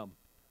upon them?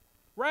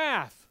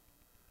 Wrath.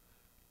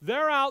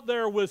 They're out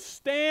there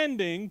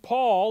withstanding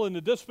Paul in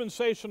the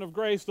dispensation of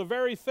grace, the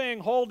very thing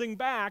holding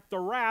back the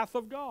wrath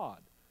of God.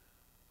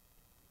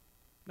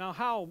 Now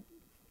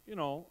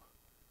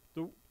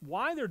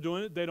why they're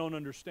doing it, they don't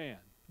understand.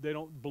 They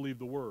don't believe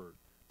the word.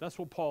 That's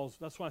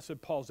why I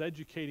said Paul's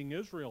educating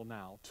Israel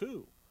now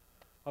too.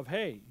 Of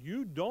hey,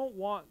 you don't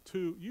want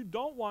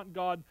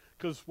God,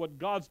 because what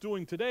God's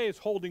doing today is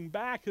holding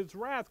back his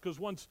wrath, because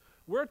once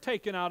we're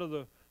taken out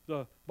of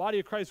the body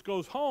of Christ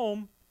goes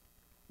home,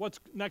 what's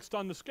next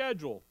on the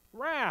schedule?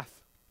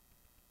 Wrath.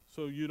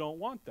 So you don't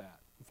want that.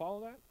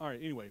 Follow that? All right,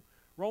 anyway,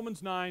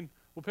 Romans 9,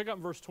 we'll pick up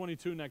in verse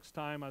 22 next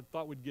time. I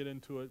thought we'd get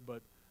into it,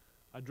 but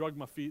I dragged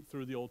my feet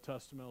through the Old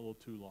Testament a little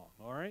too long,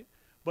 all right?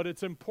 But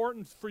it's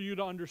important for you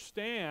to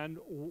understand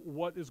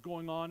what is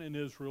going on in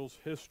Israel's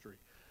history.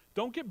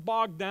 Don't get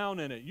bogged down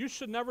in it. You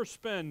should never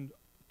spend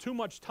too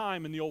much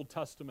time in the Old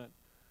Testament.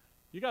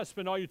 You got to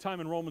spend all your time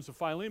in Romans and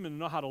Philemon and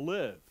know how to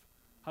live,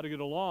 how to get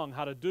along,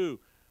 how to do.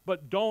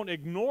 But don't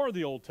ignore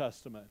the Old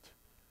Testament,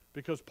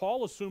 because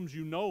Paul assumes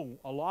you know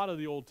a lot of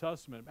the Old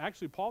Testament.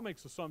 Actually, Paul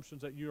makes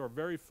assumptions that you are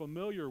very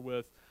familiar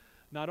with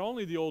not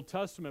only the Old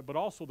Testament, but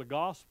also the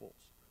Gospels,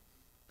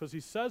 because he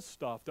says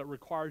stuff that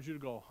requires you to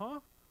go, huh?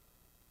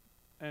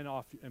 And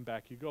off and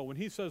back you go. When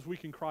he says we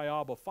can cry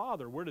Abba,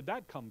 Father, where did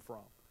that come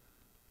from?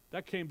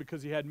 That came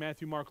because he had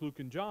Matthew, Mark, Luke,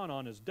 and John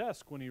on his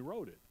desk when he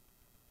wrote it,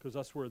 because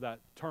that's where that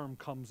term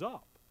comes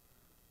up.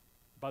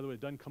 By the way,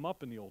 it doesn't come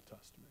up in the Old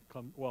Testament.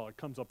 It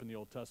comes up in the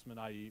Old Testament,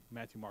 i.e.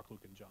 Matthew, Mark,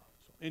 Luke, and John.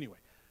 So anyway,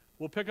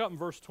 we'll pick up in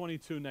verse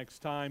 22 next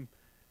time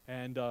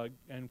and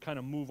kind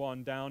of move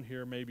on down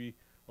here maybe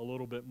a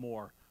little bit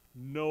more.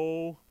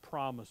 No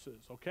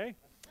promises, okay?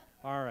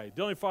 All right.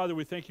 Dear Father,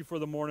 we thank you for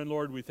the morning,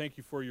 Lord. We thank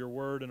you for your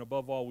word, and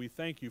above all, we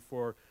thank you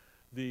for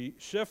the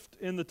shift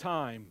in the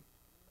time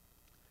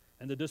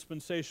and the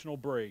dispensational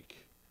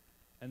break,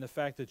 and the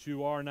fact that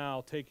you are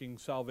now taking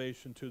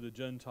salvation to the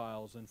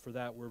Gentiles, and for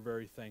that we're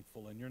very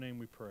thankful. In your name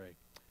we pray.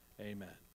 Amen.